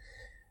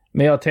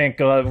 Men jag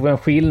tänker att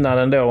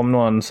skillnaden då om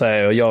någon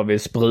säger jag vill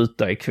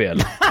spruta ikväll.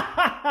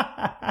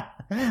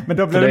 Men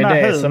då blir det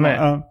med som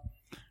är.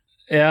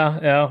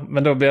 Ja,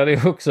 men då blir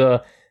det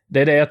också,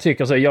 det är det jag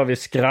tycker så, jag vill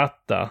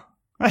skratta.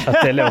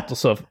 Att det låter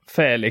så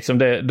fel liksom.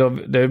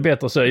 Det är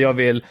bättre så. Jag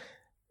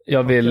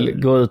vill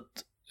gå ut.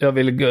 Jag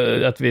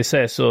vill att vi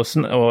ses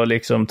och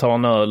liksom tar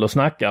en öl och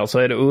snackar. Så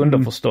är det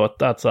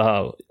underförstått att så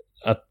här,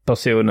 att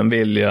personen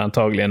vill ju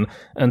antagligen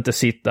inte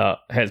sitta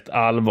helt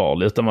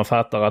allvarligt, utan man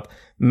fattar att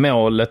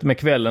målet med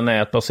kvällen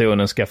är att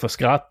personen ska få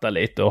skratta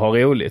lite och ha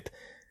roligt.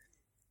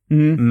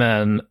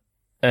 Men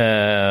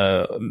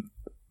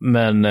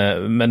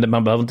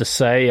man behöver inte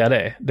säga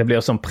det. Det blir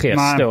som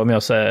press då om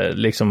jag säger,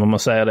 liksom, om man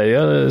säger det,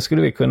 jag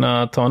skulle vi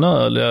kunna ta en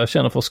öl, jag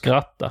känner för att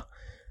skratta.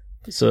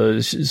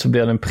 Så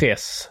blir det en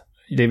press.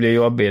 Det blir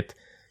jobbigt.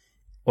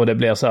 Och det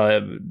blir så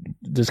här,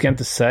 du ska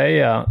inte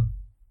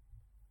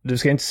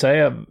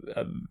säga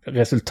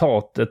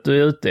resultatet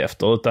du är ute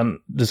efter, utan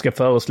du ska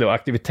föreslå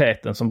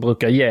aktiviteten som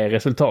brukar ge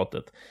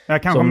resultatet.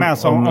 Jag kanske mer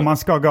som om man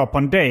ska gå på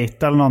en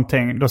dejt eller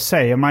någonting, då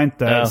säger man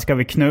inte ska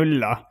vi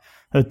knulla,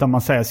 utan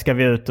man säger ska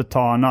vi ut och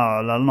ta en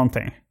öl eller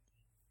någonting.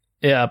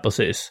 Ja,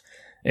 precis.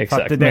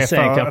 Exakt. För att det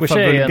är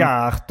för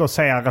vulgärt att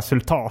säga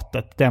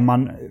resultatet, det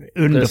man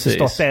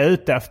underförstått är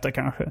ute efter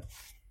kanske.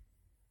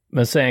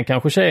 Men sen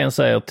kanske tjejen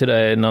säger till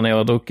dig när ni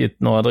har druckit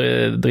några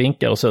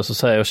drinkar och så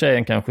säger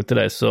tjejen kanske till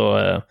dig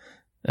så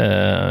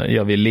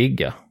jag vill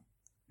ligga.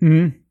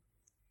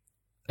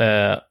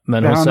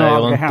 Men hon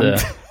säger inte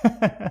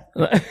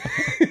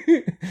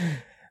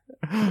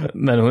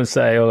men hon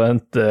säger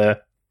inte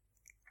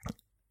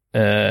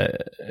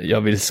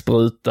jag vill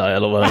spruta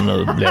eller vad det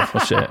nu blir för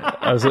tjej.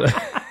 Alltså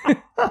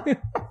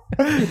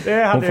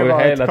det hade ju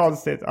varit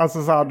konstigt.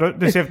 Alltså så här,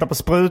 du syftar på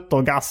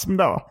sprutorgasm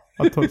då.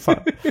 Att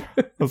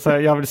hon säger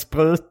jag vill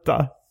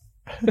spruta.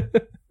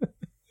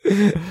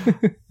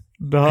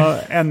 Det har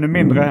ännu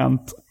mindre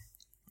hänt.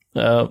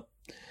 Ja.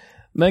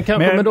 Men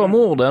kanske med de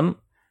orden.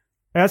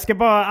 Jag ska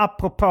bara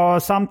apropå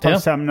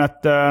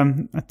samtalsämnet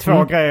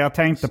två grejer jag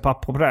tänkte på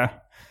apropå det.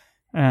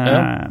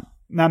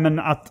 Nej, men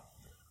att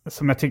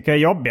som jag tycker är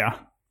jobbiga.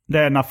 Det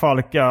är när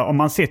folk, om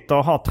man sitter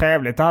och har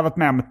trevligt. Det har jag varit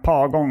med om ett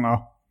par gånger.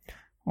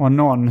 Och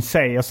någon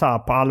säger så här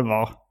på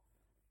allvar.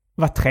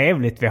 Vad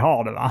trevligt vi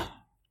har det, va?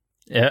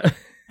 Ja.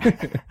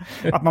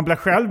 Att man blir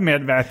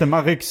självmedveten.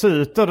 Man rycks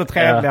ut ur det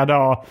trevliga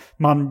då.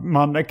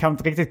 Man kan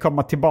inte riktigt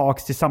komma tillbaka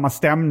till samma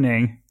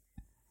stämning.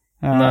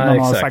 När man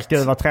har sagt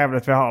gud vad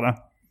trevligt vi har det.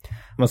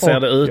 Man ser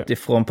det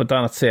utifrån på ett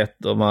annat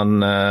sätt. Och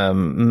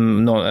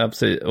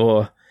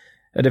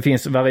och det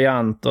finns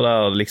varianter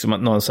där liksom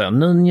att någon säger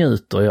nu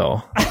njuter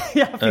jag.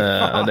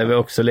 Det var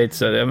också lite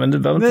så, men du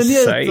behöver inte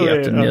säga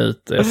att du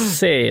njuter. Jag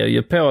ser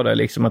ju på dig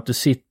liksom att du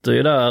sitter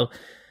ju där,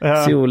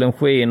 solen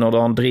skiner och du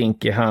har en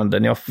drink i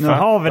handen. Jag fattar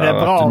har vi det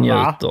bra, att du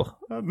njuter.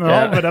 Nu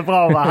har vi det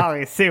bra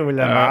här i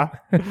solen, va?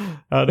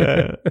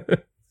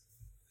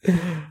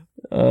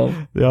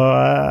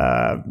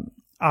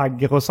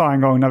 Agro sa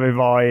en gång när vi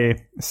var i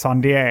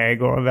San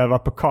Diego och vi var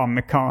på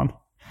Comic-Con.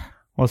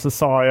 Och så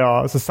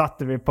så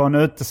satte vi på en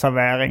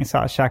uteservering så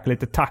här, käkade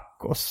lite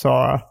tacos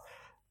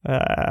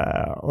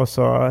och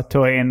så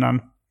tog jag in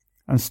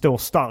en stor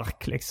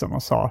stark liksom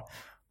och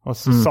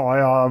så sa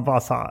jag bara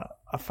så här,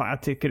 fan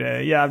jag tycker det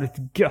är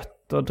jävligt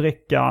gött att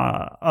dricka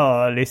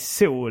öl i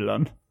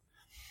solen.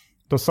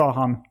 Då sa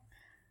han,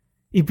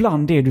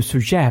 ibland är du så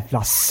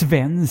jävla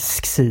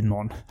svensk,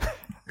 Simon.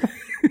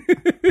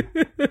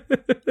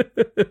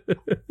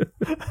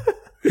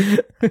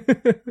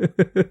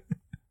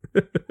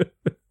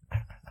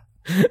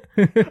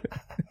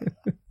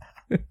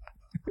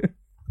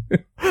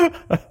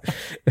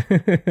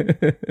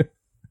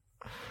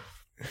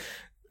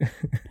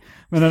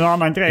 Men en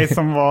annan grej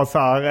som var så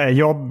här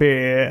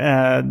jobbig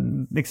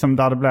liksom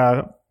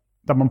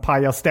där man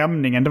pajar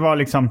stämningen, det var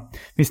liksom,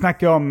 vi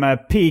snackade om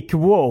peak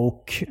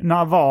woke.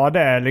 När var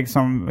det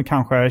liksom,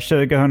 kanske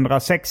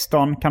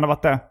 2016, kan det ha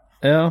varit det?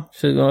 Ja,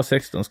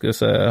 2016 skulle jag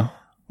säga.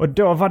 Och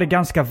då var det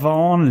ganska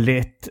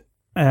vanligt,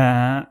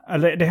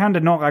 eller det hände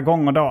några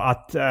gånger då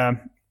att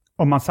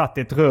om man satt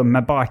i ett rum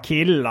med bara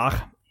killar,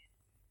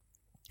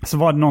 så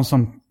var det någon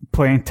som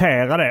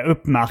poängterade,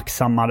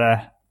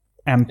 uppmärksammade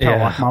en på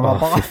att man var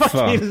bara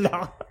för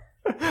killar.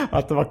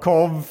 Att det var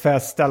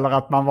korvfest eller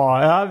att man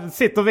var,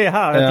 sitter vi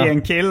här ett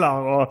gäng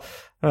killar och...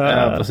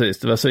 ja, precis.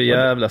 Det var så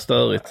jävla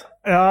störigt.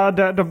 Ja,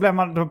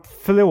 då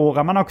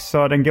förlorar man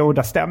också den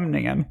goda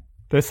stämningen.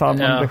 Det är så att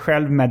man blir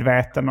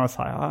självmedveten och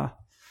så här,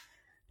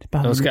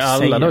 då ska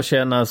alla då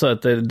känna så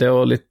att det är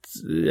dåligt.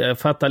 Jag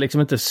fattar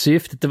liksom inte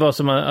syftet. Det var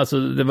som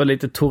det var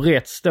lite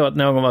Tourettes då, att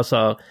någon var så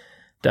här,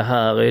 det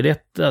här är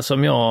detta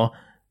som jag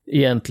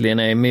egentligen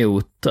är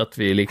emot, att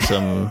vi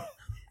liksom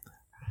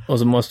och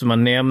så måste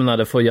man nämna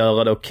det för att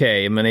göra det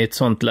okej, men i ett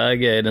sånt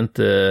läge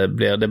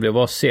är det blir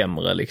bara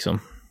sämre liksom.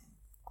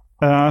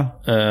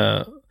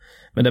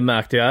 Men det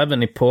märkte jag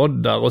även i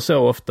poddar och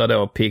så ofta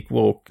då, peak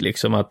woke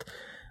liksom,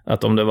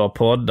 att om det var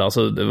poddar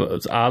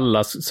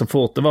så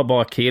fort det var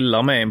bara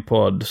killar med en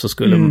podd så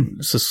skulle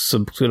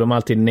de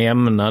alltid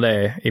nämna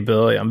det i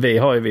början. Vi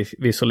har ju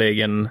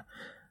visserligen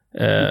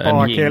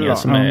en jingle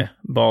som är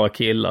bara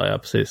killar, ja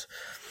precis.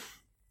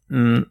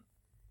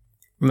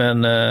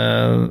 Men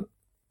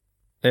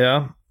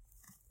ja,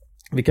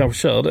 vi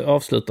kanske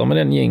avslutar med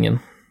den jingeln.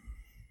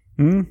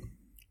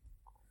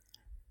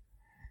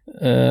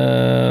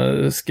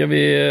 Ska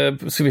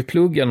vi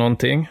plugga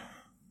någonting?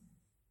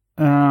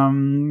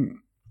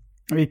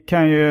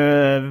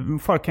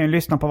 Folk kan ju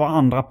lyssna på våra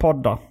andra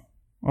poddar.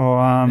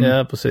 Och,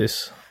 ja,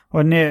 precis.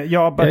 Och jag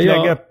har börjat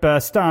lägga upp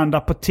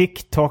stand-up på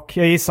TikTok.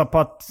 Jag gissar på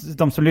att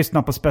de som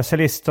lyssnar på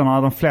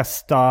specialisterna, de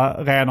flesta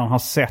redan har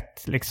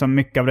sett liksom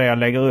mycket av det jag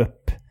lägger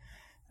upp.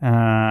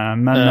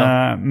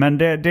 Men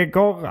det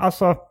går,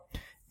 alltså,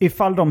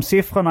 ifall de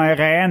siffrorna är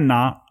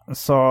rena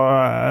så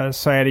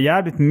är det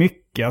jävligt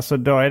mycket. Alltså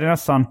då är det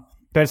nästan,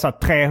 det är så här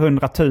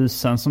 300 000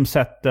 som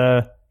sett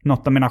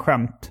något av mina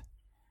skämt.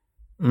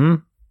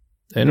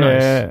 Det är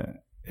nice.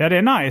 Ja, det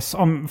är nice.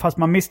 Fast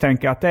man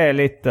misstänker att det är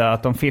lite,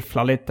 att de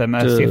fifflar lite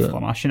med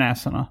siffrorna,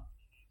 kineserna.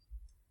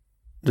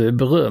 Du är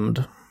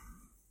berömd.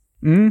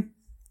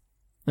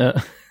 Ja.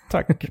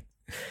 Tack.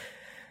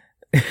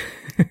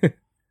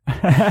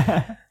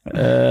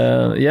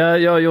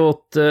 Jag har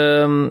gjort...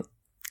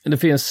 det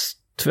finns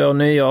 2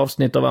 nya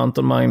avsnitt av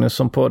Anton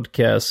Magnusson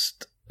podcast.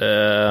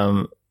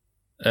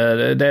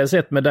 Dels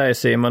ett med dig,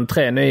 Simon.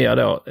 3 nya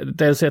då.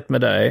 Dels ett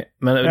med dig.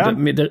 Men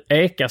det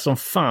ekar som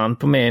fan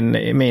på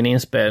min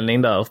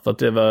inspelning där. För att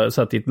det var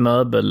satt i ett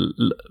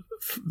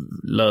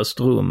möbellöst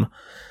rum.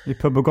 I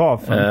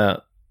pubografen?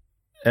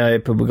 I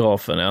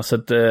pubografen, ja. Så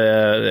att,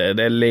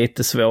 det är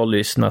lite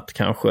svårlyssnat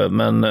kanske.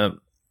 Men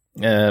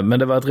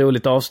det var ett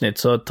roligt avsnitt.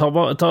 Så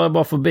tar jag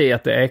bara förbi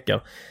att det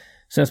ekar.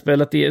 Sen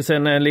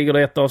ligger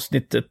det ett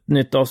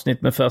nytt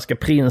avsnitt med Färska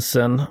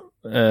Prinsen.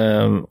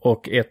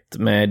 Och ett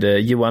med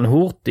Johan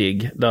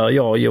Hurtig, där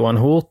jag och Johan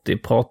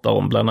Hurtig pratar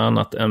om bland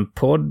annat en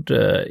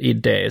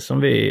poddidé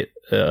som vi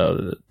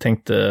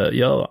tänkte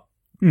göra.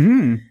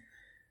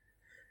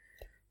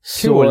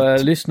 Så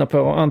lyssna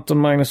på Anton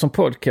Magnusson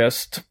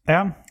podcast.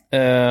 Ja.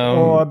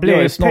 Och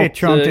bli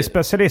Patreon till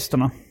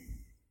specialisterna.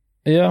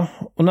 Ja,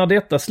 och när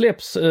detta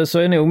släpps så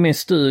är nog min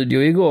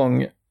studio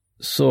igång.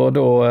 Så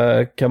då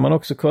kan man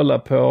också kolla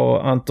på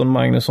Anton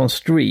Magnusson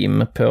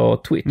stream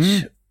på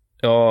Twitch.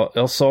 Jag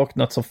har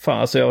saknat så fan.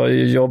 Alltså jag har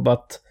ju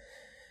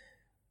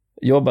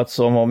jobbat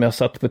som om jag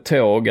satt på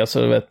tåg.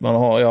 Alltså vet, jag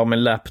har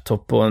min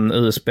laptop och en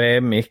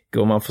USB-mic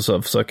och man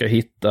försöker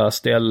hitta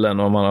ställen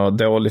och man har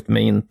dåligt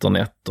med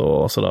internet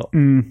och sådär.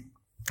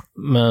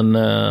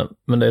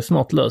 Men det är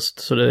snart löst,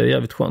 så det är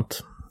jävligt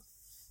skönt.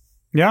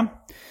 Ja,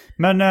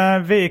 men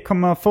vi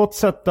kommer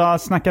fortsätta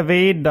snacka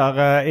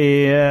vidare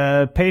i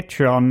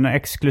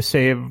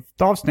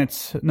Patreon-exklusivt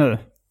avsnitt nu.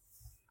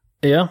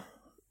 Ja.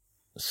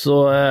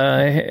 Så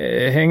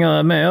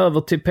hänga med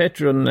över till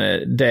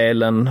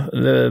Patreon-delen.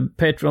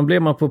 Patreon blir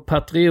man på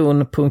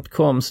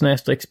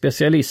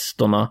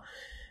patreon.com/specialisterna.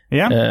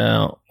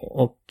 Ja.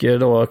 Och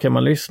då kan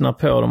man lyssna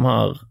på de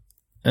här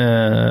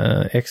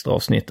extra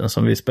avsnitten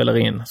som vi spelar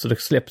in. Så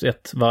det släpps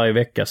ett varje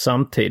vecka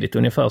samtidigt,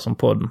 ungefär som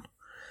podden.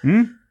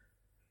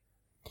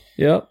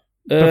 Ja,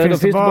 då finns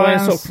det bara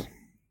en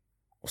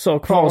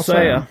sak kvar att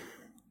säga.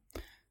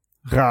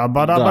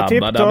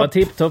 Rabba-dabba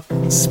tipp-topp.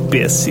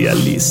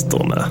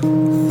 Specialisterna.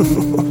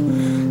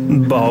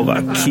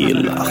 Bara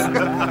killar.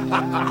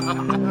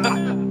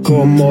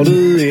 Kommer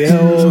du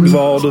ihåg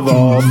var du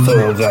var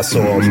förra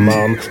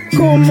sommaren?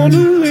 Kommer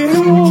du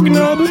ihåg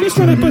när du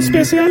lyssnade på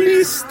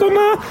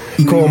specialisterna?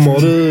 Kommer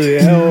du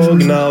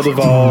ihåg när du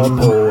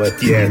var på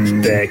ett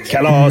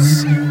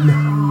jättekalas?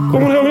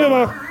 Kommer du ihåg det,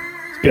 va?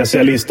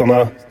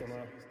 Specialisterna.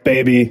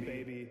 Baby.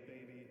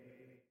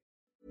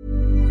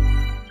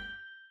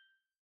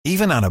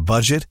 Even on a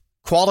budget,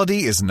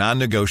 quality is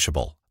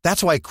non-negotiable.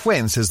 That's why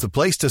Quince is the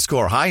place to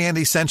score high-end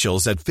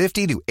essentials at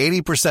 50 to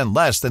 80%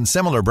 less than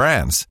similar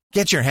brands.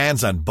 Get your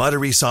hands on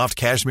buttery soft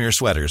cashmere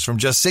sweaters from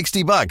just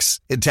 $60,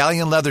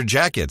 Italian leather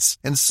jackets,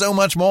 and so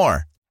much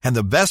more. And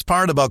the best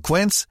part about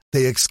Quince,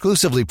 they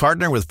exclusively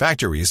partner with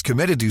factories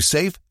committed to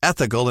safe,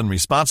 ethical, and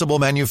responsible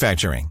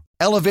manufacturing.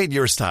 Elevate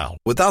your style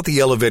without the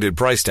elevated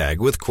price tag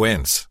with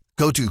Quince.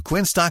 Go to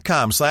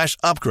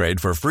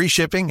quince.com/upgrade for free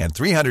shipping and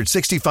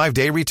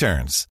 365-day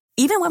returns.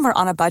 Even when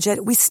we're on a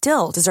budget, we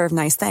still deserve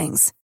nice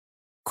things.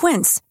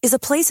 Quince is a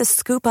place to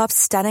scoop up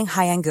stunning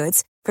high-end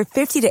goods for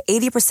 50 to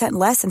 80%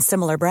 less than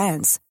similar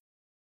brands.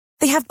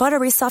 They have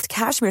buttery soft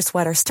cashmere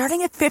sweaters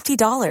starting at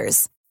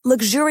 $50,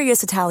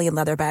 luxurious Italian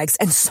leather bags,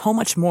 and so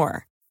much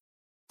more.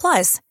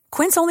 Plus,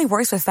 Quince only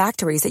works with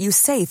factories that use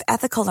safe,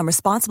 ethical, and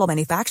responsible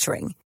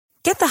manufacturing.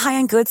 Get the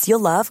high-end goods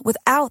you'll love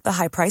without the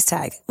high price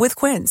tag with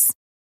Quince.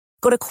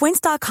 Go to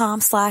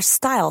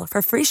quince.com/style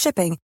for free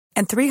shipping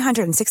and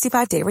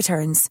 365-day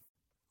returns.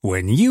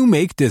 When you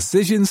make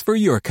decisions for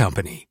your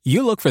company,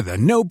 you look for the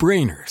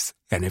no-brainers.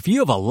 And if you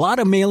have a lot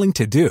of mailing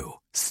to do,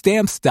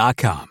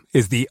 Stamps.com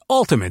is the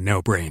ultimate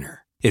no-brainer.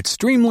 It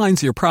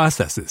streamlines your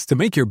processes to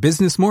make your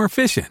business more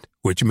efficient,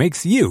 which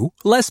makes you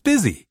less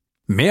busy.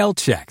 Mail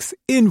checks,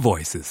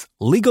 invoices,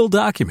 legal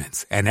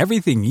documents, and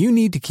everything you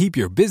need to keep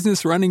your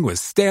business running with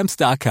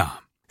Stamps.com.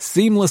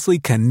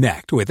 Seamlessly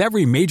connect with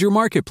every major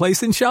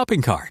marketplace and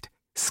shopping cart.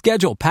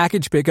 Schedule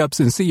package pickups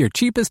and see your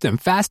cheapest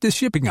and fastest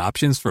shipping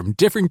options from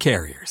different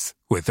carriers.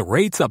 With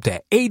rates up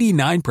to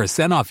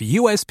 89% off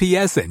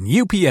USPS and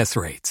UPS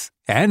rates.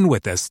 And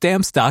with the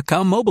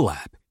Stamps.com mobile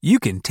app, you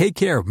can take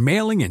care of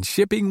mailing and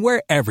shipping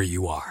wherever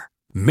you are.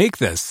 Make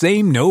the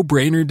same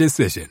no-brainer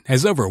decision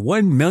as over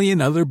 1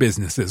 million other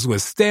businesses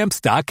with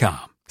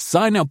Stamps.com.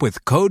 Sign up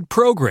with code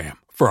PROGRAM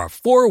for a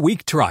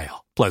 4-week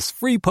trial, plus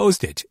free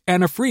postage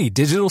and a free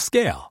digital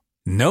scale.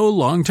 No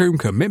long-term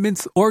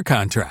commitments or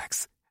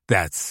contracts.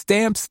 That's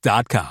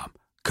Stamps.com.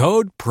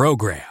 Code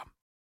PROGRAM.